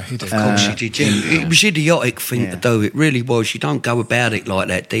way. Yeah, he did. Of course he did. Yeah. It was an idiotic thing to do. It really was. You don't go about it like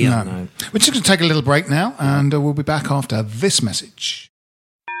that, do you? No. We're just going to take a little break now, and we'll be back after this message.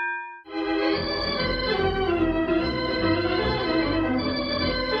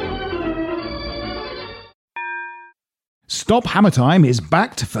 Stop Hammer Time is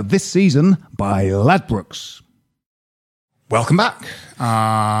backed for this season by Ladbrokes. Welcome back.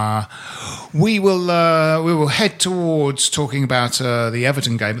 We will head towards talking about the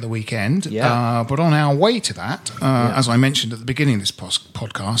Everton game at the weekend. Yeah. But on our way to that, as I mentioned at the beginning of this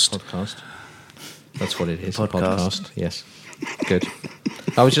podcast. That's what it is. Podcast. Yes. Good.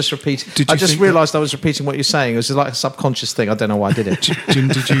 I was just repeating. I just realised I was repeating what you're saying. It was like a subconscious thing. I don't know why I did it. Jim,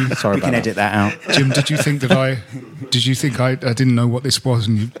 did you? Sorry about that. Edit that out. Jim, did you think that I didn't know what this was,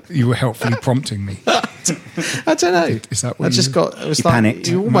 and you were helpfully prompting me? I don't know. Is that what I just got? It was you like panicked.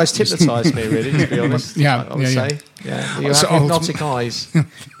 You almost hypnotised me, really. To be honest. I would say. Yeah. You have hypnotic eyes.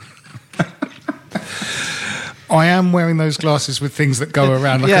 I am wearing those glasses with things that go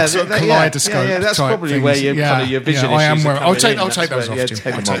around like a sort of kaleidoscope. Yeah, that's type probably things. where your kind of your vision issues. I am wearing. I'll take those those off,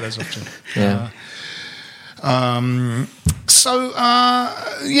 Jim. I'll take those off, Jim. Yeah.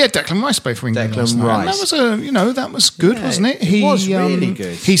 Declan Rice played for England last night. Rice. And that was good, wasn't it? It was really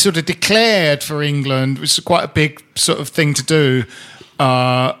good. He sort of declared for England, which is quite a big sort of thing to do.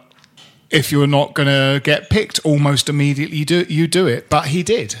 If you're not going to get picked almost immediately, you do it. But he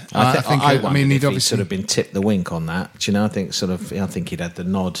did. I mean, he'd obviously sort of been tipped the wink on that. Do you know? I think he'd had the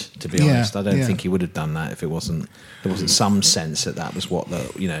nod. To be honest, I don't think he would have done that if there wasn't some sense that was what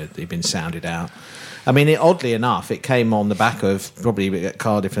he'd been sounded out. I mean, oddly enough, it came on the back of probably at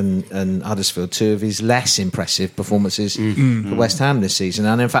Cardiff and Huddersfield, two of his less impressive performances for West Ham this season.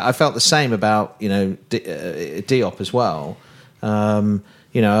 And in fact, I felt the same about Diop as well.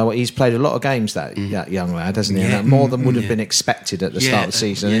 He's played a lot of games, that young lad, hasn't he? Yeah. More than would have been expected at the start of the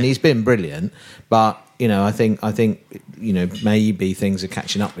season, and he's been brilliant. But I think maybe things are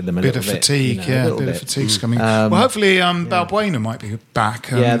catching up with them a little bit. A bit of fatigue's coming. Well, hopefully Balbuena might be back.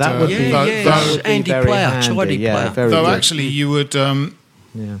 That would be Andy very player, handy. tidy player. Very Though good. actually, you would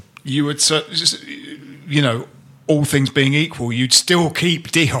all things being equal, you'd still keep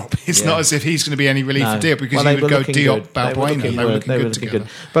Diop. It's not as if he's going to be any relief for Diop, because you would go Diop, Balbuena. They were looking good together.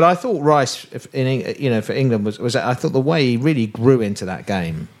 But I thought Rice, for England, was I thought the way he really grew into that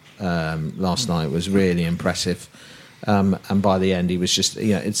game last night was really impressive. And by the end, he was just,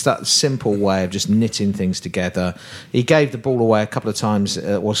 it's that simple way of just knitting things together. He gave the ball away a couple of times,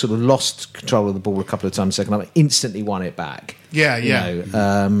 or sort of lost control of the ball a couple of times second half, instantly won it back.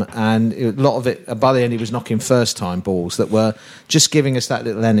 And a lot of it, by the end, he was knocking first-time balls that were just giving us that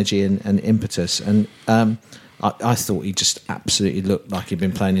little energy and impetus. And I thought he just absolutely looked like he'd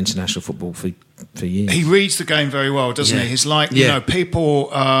been playing international football for years. He reads the game very well, doesn't he? He's like,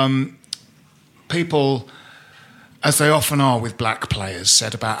 people, as they often are with black players,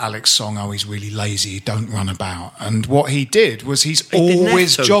 said about Alex Song, he's really lazy, don't run about. And what he did was he's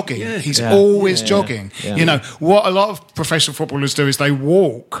always jogging. Yeah. He's always jogging. Yeah. What a lot of professional footballers do is they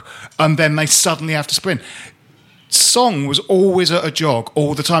walk and then they suddenly have to sprint. Song was always at a jog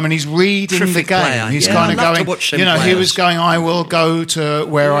all the time, and he's reading Terrific the game. player. He's Yeah. kind of I'd love to going, watch them he players. was going, I will go to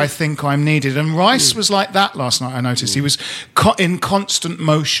where I think I'm needed. And Rice was like that last night, I noticed. He was in constant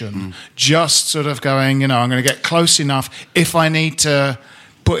motion, just sort of going, I'm going to get close enough. If I need to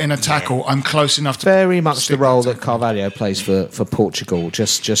put in a tackle, I'm close enough to... Very much the role that Carvalho plays for Portugal.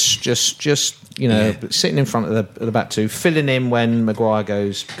 Just sitting in front of the back two, filling in when Maguire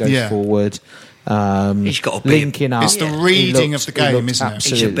goes forward. He's got to be linking up. It's the reading of the game, isn't it?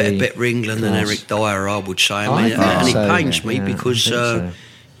 He's a better for England than Eric Dyer, I would say. And it pains me because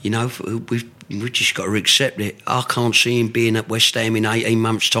we've just got to accept it. I can't see him being at West Ham in 18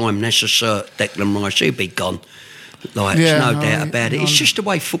 months' time. That's a cert. Declan Rice, he'll be gone. There's no doubt about it. It's just the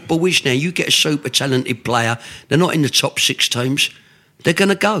way football is now. You get a super talented player, they're not in the top 6 teams, they're going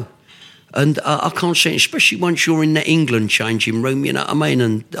to go. And I can't see it, especially once you're in the England changing room, you know what I mean?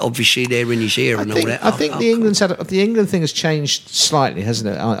 And obviously they're in his ear and all that. I think the England thing has changed slightly, hasn't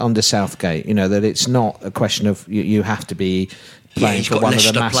it, under Southgate? That it's not a question of you have to be playing for one of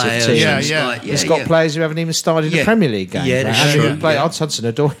the massive teams. He's got players who haven't even started a Premier League game. Yeah, that's true.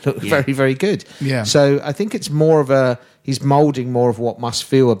 Hudson-Odoi looked very, very good. Yeah. So I think it's more of a he's moulding more of what must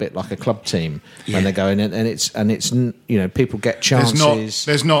feel a bit like a club team when they go in, and it's people get chances.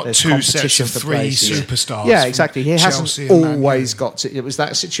 There's not two sets of three superstars. Yeah, exactly. He Chelsea hasn't always got to. It was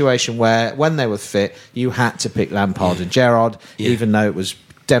that situation where when they were fit, you had to pick Lampard and Gerrard, even though it was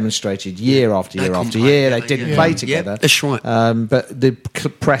demonstrated year after year after year. They didn't play together. Yeah, that's right. But the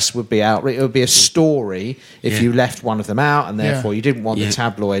press would be out. It would be a story if you left one of them out, and therefore you didn't want the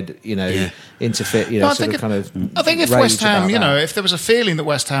tabloid, interfere. I think if West Ham, if there was a feeling that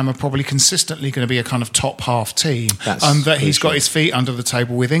West Ham are probably consistently going to be a kind of top half team, and that he's got his feet under the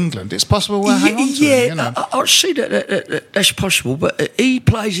table with England, it's possible we'll hang on to him. I see that's possible. But he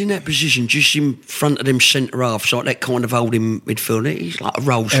plays in that position just in front of them centre halves, like that kind of holding midfielder. He's like a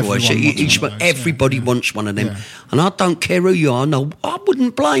Rolls Royce. Everybody wants one of them, and I don't care who you are. No, I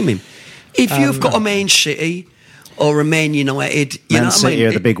wouldn't blame him. If you've got a Man City or a Man United, Man City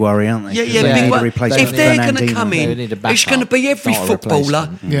are the big worry, aren't they? Yeah, the big worry. If they're going to come in, it's going to be every footballer,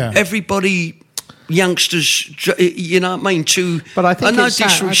 everybody. Youngsters, you know what I mean? But I think it's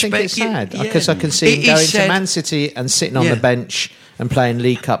sad. I think it's sad because I can see him going to Man City and sitting on the bench and playing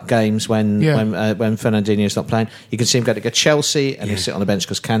League Cup games when Fernandinho's not playing. You can see him go to Chelsea and he'll sit on the bench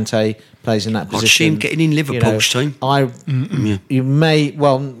because Kante plays in that position. I see him getting in Liverpool's team. You may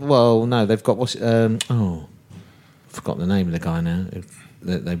no, they've got I forgot the name of the guy now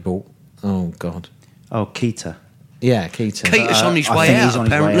that they bought. Oh God. Oh, Keita. Yeah, Keita. Keita's on his way out,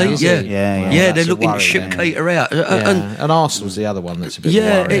 apparently. Yeah, they're looking to ship Keita out. And Arsenal's the other one that's a bit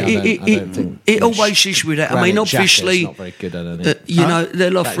worrying. It always is with that. I mean, obviously, not very good at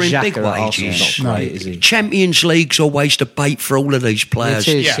they're offering big wages. Champions League's always the bait for all of these players.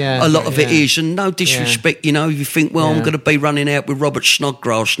 It is, a lot of it is, and no disrespect, you think, well, I'm going to be running out with Robert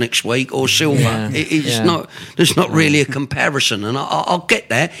Snodgrass next week or Silva. It's not. There's not really a comparison, and I'll get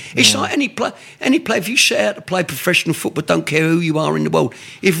that. It's like any player. If you set out to play professional football, don't care who you are in the world.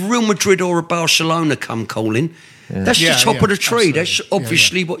 If Real Madrid or a Barcelona come calling, that's the top of the tree. Absolutely. That's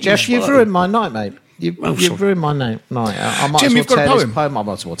obviously what Jeff, you've ruined my night, mate. You've ruined my night. I might Jim, as well you've got tear a poem. This poem. I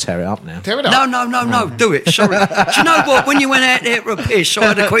might as well tear it up now. Tear it up? No, do it. Sorry. Do you know what? When you went out there for a piss, I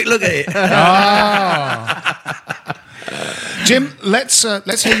had a quick look at it. Jim, let's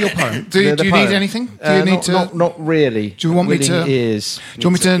hear your poem. Do you need anything? Do you need to? Not really. Do you want me to? Do you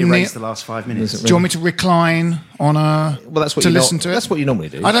want me to erase the last 5 minutes? Do you want me to recline on a? Well, that's what to listen to it. That's what you normally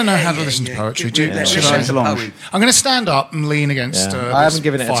do. I don't know how to listen to poetry. I'm going to stand up and lean against. I haven't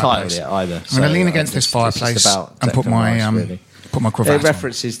given it a title yet either. I'm going to lean against this fireplace and put my cravat. It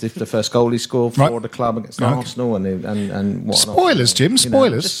references the first goal he scored for the club against Arsenal and what. Spoilers, Jim.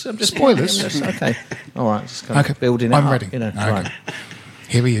 Spoilers. Spoilers. Okay. All right. Just kind of building it I'm up, ready. Right.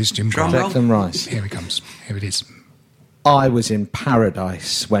 Here he is, Jim. Declan Rice. Here he comes. Here it is. I was in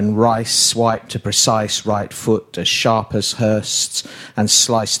paradise when Rice swiped a precise right foot as sharp as Hurst's and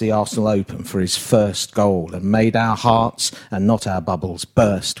sliced the Arsenal open for his first goal and made our hearts and not our bubbles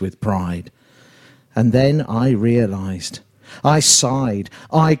burst with pride. And then I realised. I sighed,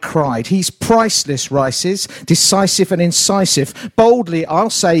 I cried. He's priceless, Rice is, decisive and incisive. Boldly, I'll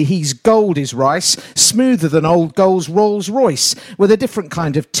say he's gold is Rice, smoother than old goal's Rolls Royce, with a different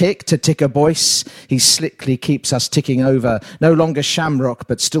kind of tick to tick a voice. He slickly keeps us ticking over, no longer shamrock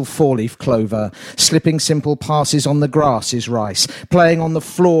but still four-leaf clover. Slipping simple passes on the grass is Rice, playing on the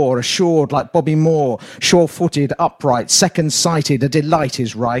floor, assured like Bobby Moore, sure-footed, upright, second-sighted, a delight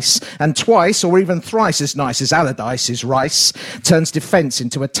is Rice, and twice or even thrice as nice as Allardyce is Rice. Turns defence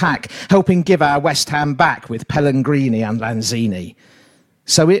into attack, helping give our West Ham back with Pellegrini and Lanzini.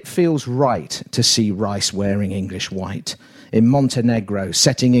 So it feels right to see Rice wearing English white. In Montenegro,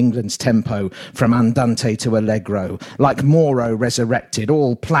 setting England's tempo from Andante to Allegro, like Moro resurrected,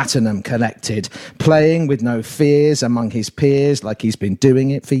 all platinum collected, playing with no fears among his peers like he's been doing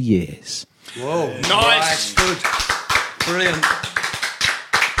it for years. Whoa, nice. Good. Brilliant.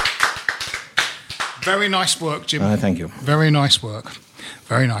 Very nice work, Jim. Thank you. Very nice work.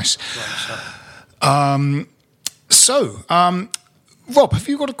 Very nice. Rob, have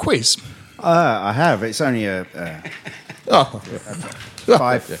you got a quiz? I have. It's only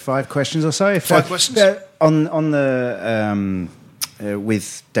five questions or so. Five questions? On the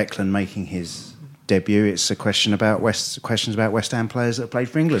with Declan making his debut, it's a question about questions about West Ham players that played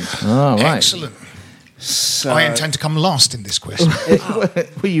for England. Oh, right. Excellent. So, I intend to come last in this quiz.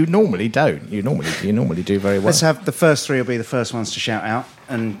 Well, you normally don't. You normally do very well. Let's have the first three will be the first ones to shout out.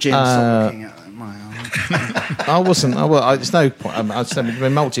 And Jim, stop looking at my arm. I wasn't. There's no point. I said the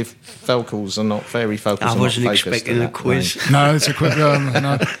multifocals are not focals. I wasn't expecting a quiz. No, it's a quiz.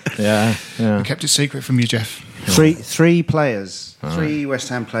 No. Yeah. We kept it secret from you, Jeff. Three players, 3 West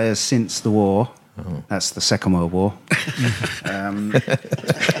Ham players since the war That's the Second World War. Not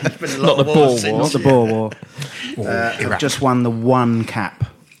the Boer War. Not the Boer War. Have just won the one cap.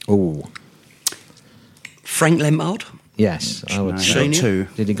 Oh, Frank Lampard. yes, I would No, say. got two.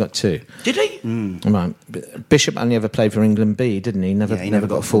 Did he got two? Did he? Right. Bishop only ever played for England B, didn't he? Never, Yeah, he never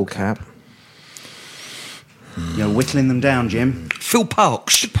got a full cap. You're whittling them down, Jim. Phil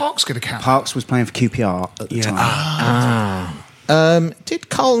Parkes. Did Parks get a cap? Parks was playing for QPR at the time. Did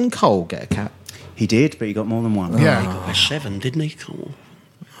Colin Cole get a cap? He did, but he got more than one. Yeah. He got a 7, didn't he? Come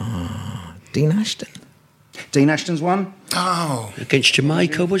on. Dean Ashton. Dean Ashton's one Oh. Against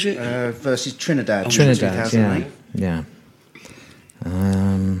Jamaica, was it? versus Trinidad. Trinidad, 2008. yeah.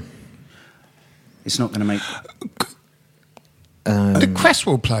 It's not going to make. Did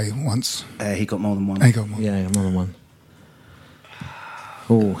Cresswell play once? He got more than one. There you go. More. Yeah, more than one.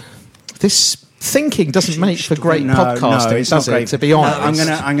 Oh, this thinking doesn't make for great podcasting, it's not does great. it? To be honest,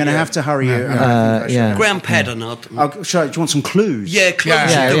 I'm gonna have to hurry you. yeah. Graham Paddon. Sorry, do you want some clues? Yeah,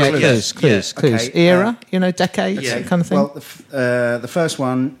 clues. Clues. Okay, Era, decades, Yeah. that kind of thing. Well, the first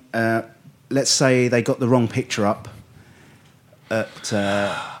one, let's say they got the wrong picture up at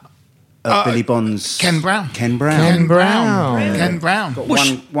Billy Bond's. Ken Brown. Ken Brown. Ken Brown. Ken Brown. Got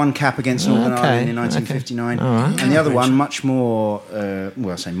one cap against Northern Ireland in 1959. And the other one, much more,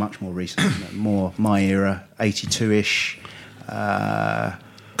 I say much more recent, more my era, 82-ish.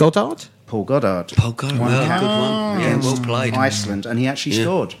 Goddard? Paul Goddard. Paul Goddard, One well, cap good one. Yeah, well played. Iceland, and he actually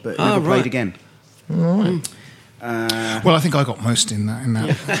scored, but Oh, never right. played again. Well, I think I got most in that.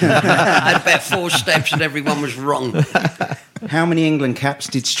 I had about 4 steps and everyone was wrong. How many England caps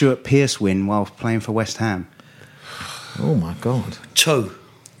did Stuart Pearce win while playing for West Ham? Oh my God! 2.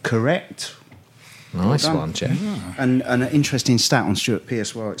 Correct. Nice done. one, Jeff. And an interesting stat on Stuart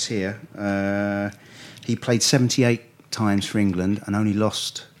Pearce while it's here. He played 78 times for England and only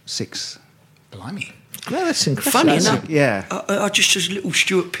lost 6. Blimey. Well, that's incredible. Funny enough, Yeah. I just as a little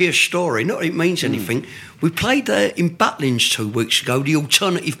Stuart Pearce story, not that it means anything. We played in Butlins 2 weeks ago, the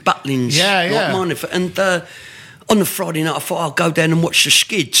alternative Butlins. Yeah. Like mine, and on the Friday night, I thought I'll go down and watch the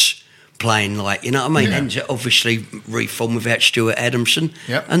Skids playing, like, you know what I mean? Yeah. And obviously reformed without Stuart Adamson.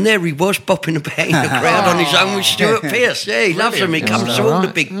 Yep. And there he was, bopping about in the crowd on his own with Stuart Pearce. Yeah, he loves him. He comes to all the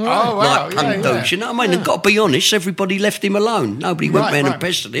big wow. like punk Yeah. dudes, you know what I mean? And got to be honest, everybody left him alone. Nobody went round and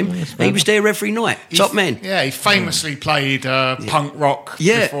pestered him. He was there every night. Top man. Yeah, he famously played punk rock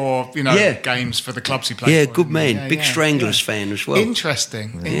before, games for the clubs he played Yeah, for. good man. Yeah, Big Stranglers fan as well.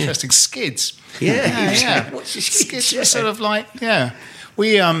 Interesting. Skids. Yeah. What's the Skids were sort of like,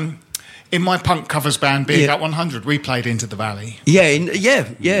 we, in my punk covers band, Being Up 100, we played Into the Valley. Yeah.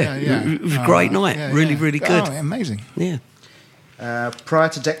 It was a great night. Really good. Oh, amazing. Yeah. Prior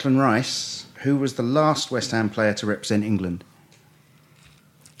to Declan Rice, who was the last West Ham player to represent England?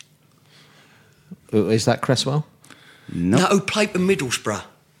 Is that Cresswell? No. No, who played for Middlesbrough?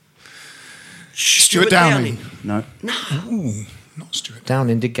 Stuart Downing. No. Ooh, not Stuart.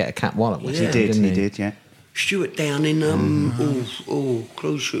 Downing did get a cap while at West Ham, He didn't he? did, yeah. Stuart Downing,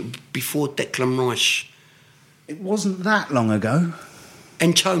 close before Declan Rice. It wasn't that long ago.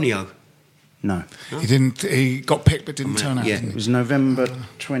 Antonio. No. He got picked but didn't turn out, yeah. didn't It he? was November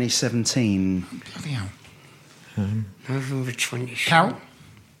 2017. Bloody hell. November 20. Carroll?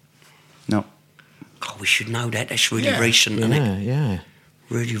 No. God, we should know that. That's really recent, isn't it? Yeah.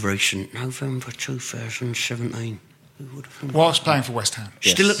 Really recent. November 2017. Who would have thought? Whilst playing for West Ham.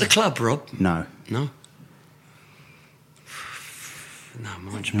 Still at the club, Rob? No. No? No,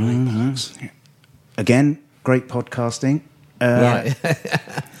 mine's blank. Again, great podcasting. Right.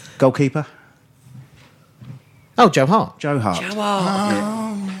 Goalkeeper? Oh, Joe Hart. Joe Hart.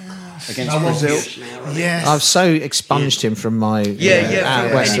 Against Brazil. Yes. I've so expunged him from my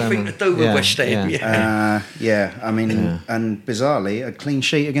West Ham. anything to do with West Ham. I mean, and bizarrely, a clean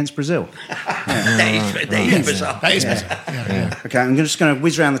sheet against Brazil. That is bizarre. That is bizarre. Yeah. Okay, I'm just going to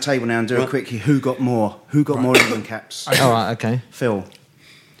whiz around the table now and do a quick who got more England caps. All right, okay. Phil,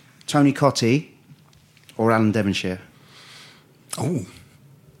 Tony Cottee or Alan Devonshire? Oh.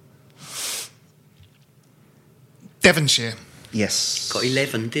 Devonshire. Yes. Got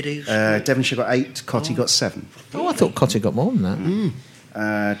 11, did he? Devonshire got 8, Cottee got 7. Oh, I thought Cotter got more than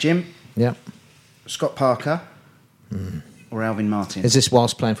that. Jim, Yeah. Scott Parker or Alvin Martin? Is this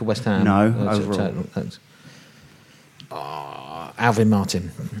whilst playing for West Ham? No, That's a overall. Alvin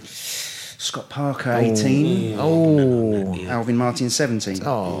Martin. Scott Parker 18. Alvin Martin 17.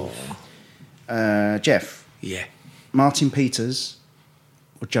 Jeff, Yeah. Martin Peters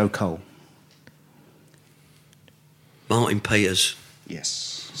or Joe Cole? Martin Peters.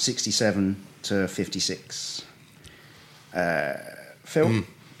 Yes, 67 to 56. Phil,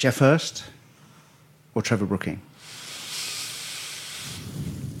 Jeff Hurst or Trevor Brooking?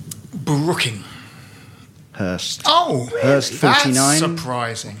 Brooking. Hurst. Oh, Hurst 49. That's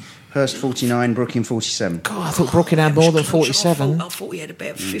surprising. Hurst 49, Brooking 47. God, I thought Brooking had more than 47. I thought he had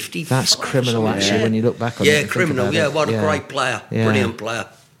about 50. That's criminal, actually, when you look back on it. Yeah, criminal. Yeah, what a great player. Yeah. Brilliant player.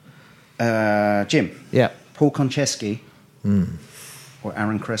 Jim. Yeah. Paul Konchesky or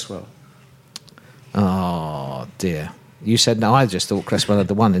Aaron Cresswell? Oh, dear. You said no, I just thought Cresswell had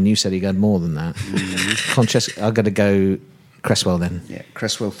the one, and you said he had more than that. Konchesky, I've got to go Cresswell then. Yeah,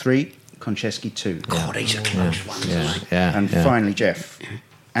 Cresswell 3, Konchesky 2. God, he's a close one. Yeah. And finally, Jeff,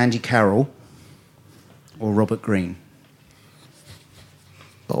 Andy Carroll or Robert Green?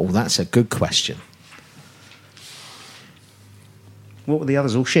 Oh, that's a good question. What were the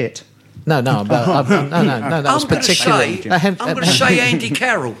others? All shit? No. That was particularly. I'm going to say Andy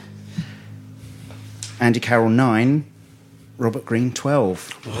Carroll. Andy Carroll 9, Robert Green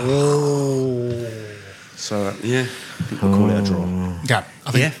 12. Oh. So yeah, I think we'll call it a draw. Yeah,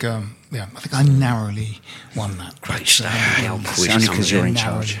 I think. I think I narrowly won that. Great stuff. Only because you're in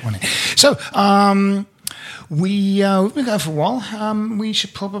charge. So, we've been going for a while. We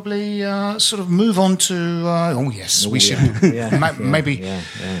should probably sort of move on to. We should maybe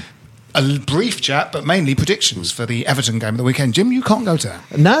a brief chat, but mainly predictions for the Everton game of the weekend. Jim, you can't go to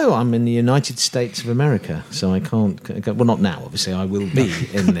that. No, I'm in the United States of America, so I can't go. Well, not now, obviously. I will be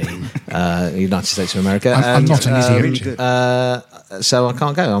in the United States of America. I'm not an idiot. So I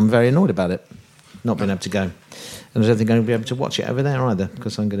can't go. I'm very annoyed about it, not being able to go. And I don't think I'm going to be able to watch it over there either,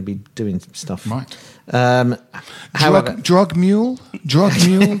 because I'm going to be doing stuff. Right. Drug mule,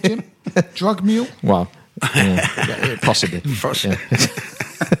 Jim? Drug mule? Well, possibly. Yeah.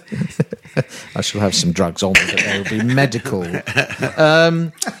 I shall have some drugs on me, but they will be medical.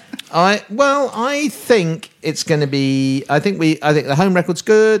 I think it's going to be. I think the home record's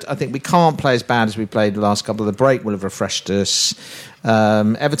good. I think we can't play as bad as we played the last couple of the break. Will have refreshed us.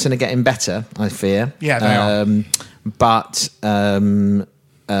 Everton are getting better, I fear. Yeah, they are. But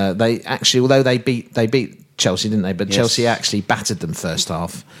they actually, although they beat Chelsea, didn't they? But yes. Chelsea actually battered them first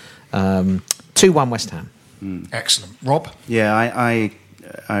half. 2-1 West Ham. Excellent, Rob. Yeah, I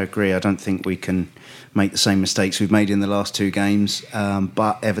agree. I don't think we can make the same mistakes we've made in the last two games.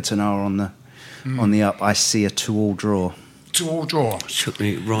 But Everton are on the up. I see a 2-2 draw. 2-2 draw. Took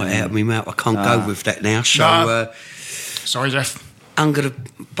me right out of my mouth. I can't go with that now. So, sorry, Jeff. I'm going to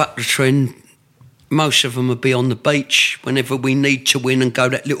buck the trend. Most of them will be on the beach whenever we need to win and go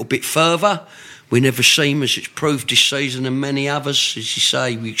that little bit further. We never seem, as it's proved this season, and many others, as you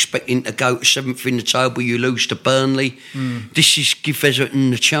say, we expecting to go to 7th in the table, you lose to Burnley. This is give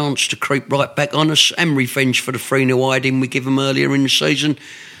Everton the chance to creep right back on us and revenge for the 3-0 hiding we give them earlier in the season.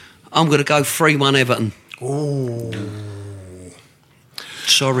 I'm going to go 3-1 Everton. Oh.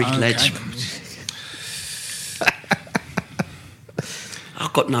 Sorry, lads.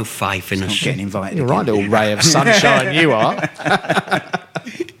 I've got no faith in us. Getting invited. You're right, little ray of sunshine, you are.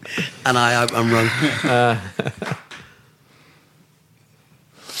 And I hope I'm wrong.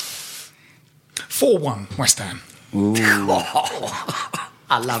 4-1 West Ham.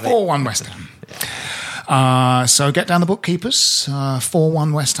 I love it. 4-1 West Ham. So get down the bookkeepers.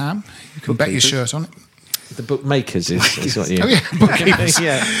 4-1 West Ham. You can bet your shirt on it. The bookmakers is what you... Oh, yeah, bookkeepers.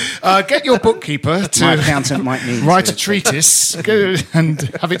 Get your bookkeeper to My accountant might need write a treatise and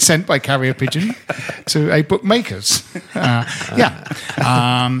have it sent by carrier pigeon to a bookmakers. For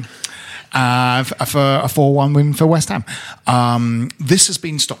a 4-1 win for West Ham. This has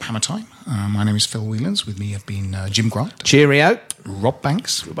been Stop Hammer Time. My name is Phil Whelans. With me have been Jim Grant. Cheerio. Rob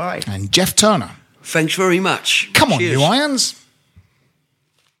Banks. Goodbye. And Jeff Turner. Thanks very much. Come on, Cheers. you irons.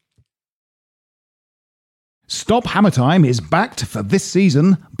 Stop Hammer Time is backed for this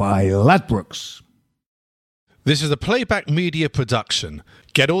season by Ladbrokes. This is a Playback Media production.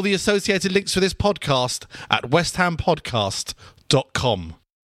 Get all the associated links for this podcast at westhampodcast.com.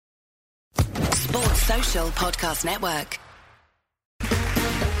 Sports Social Podcast Network.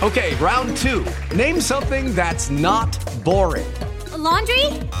 Okay, round 2. Name something that's not boring. A laundry?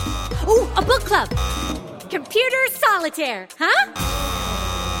 Ooh, a book club. Computer solitaire, huh?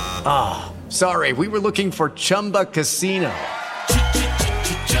 Ah, sorry, we were looking for Chumba Casino.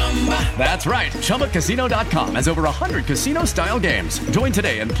 That's right, ChumbaCasino.com has over 100 casino-style games. Join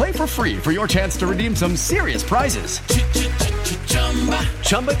today and play for free for your chance to redeem some serious prizes.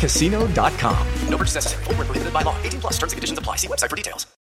 ChumbaCasino.com. No purchase necessary. Void where prohibited by law. 18+ terms and conditions apply. See website for details.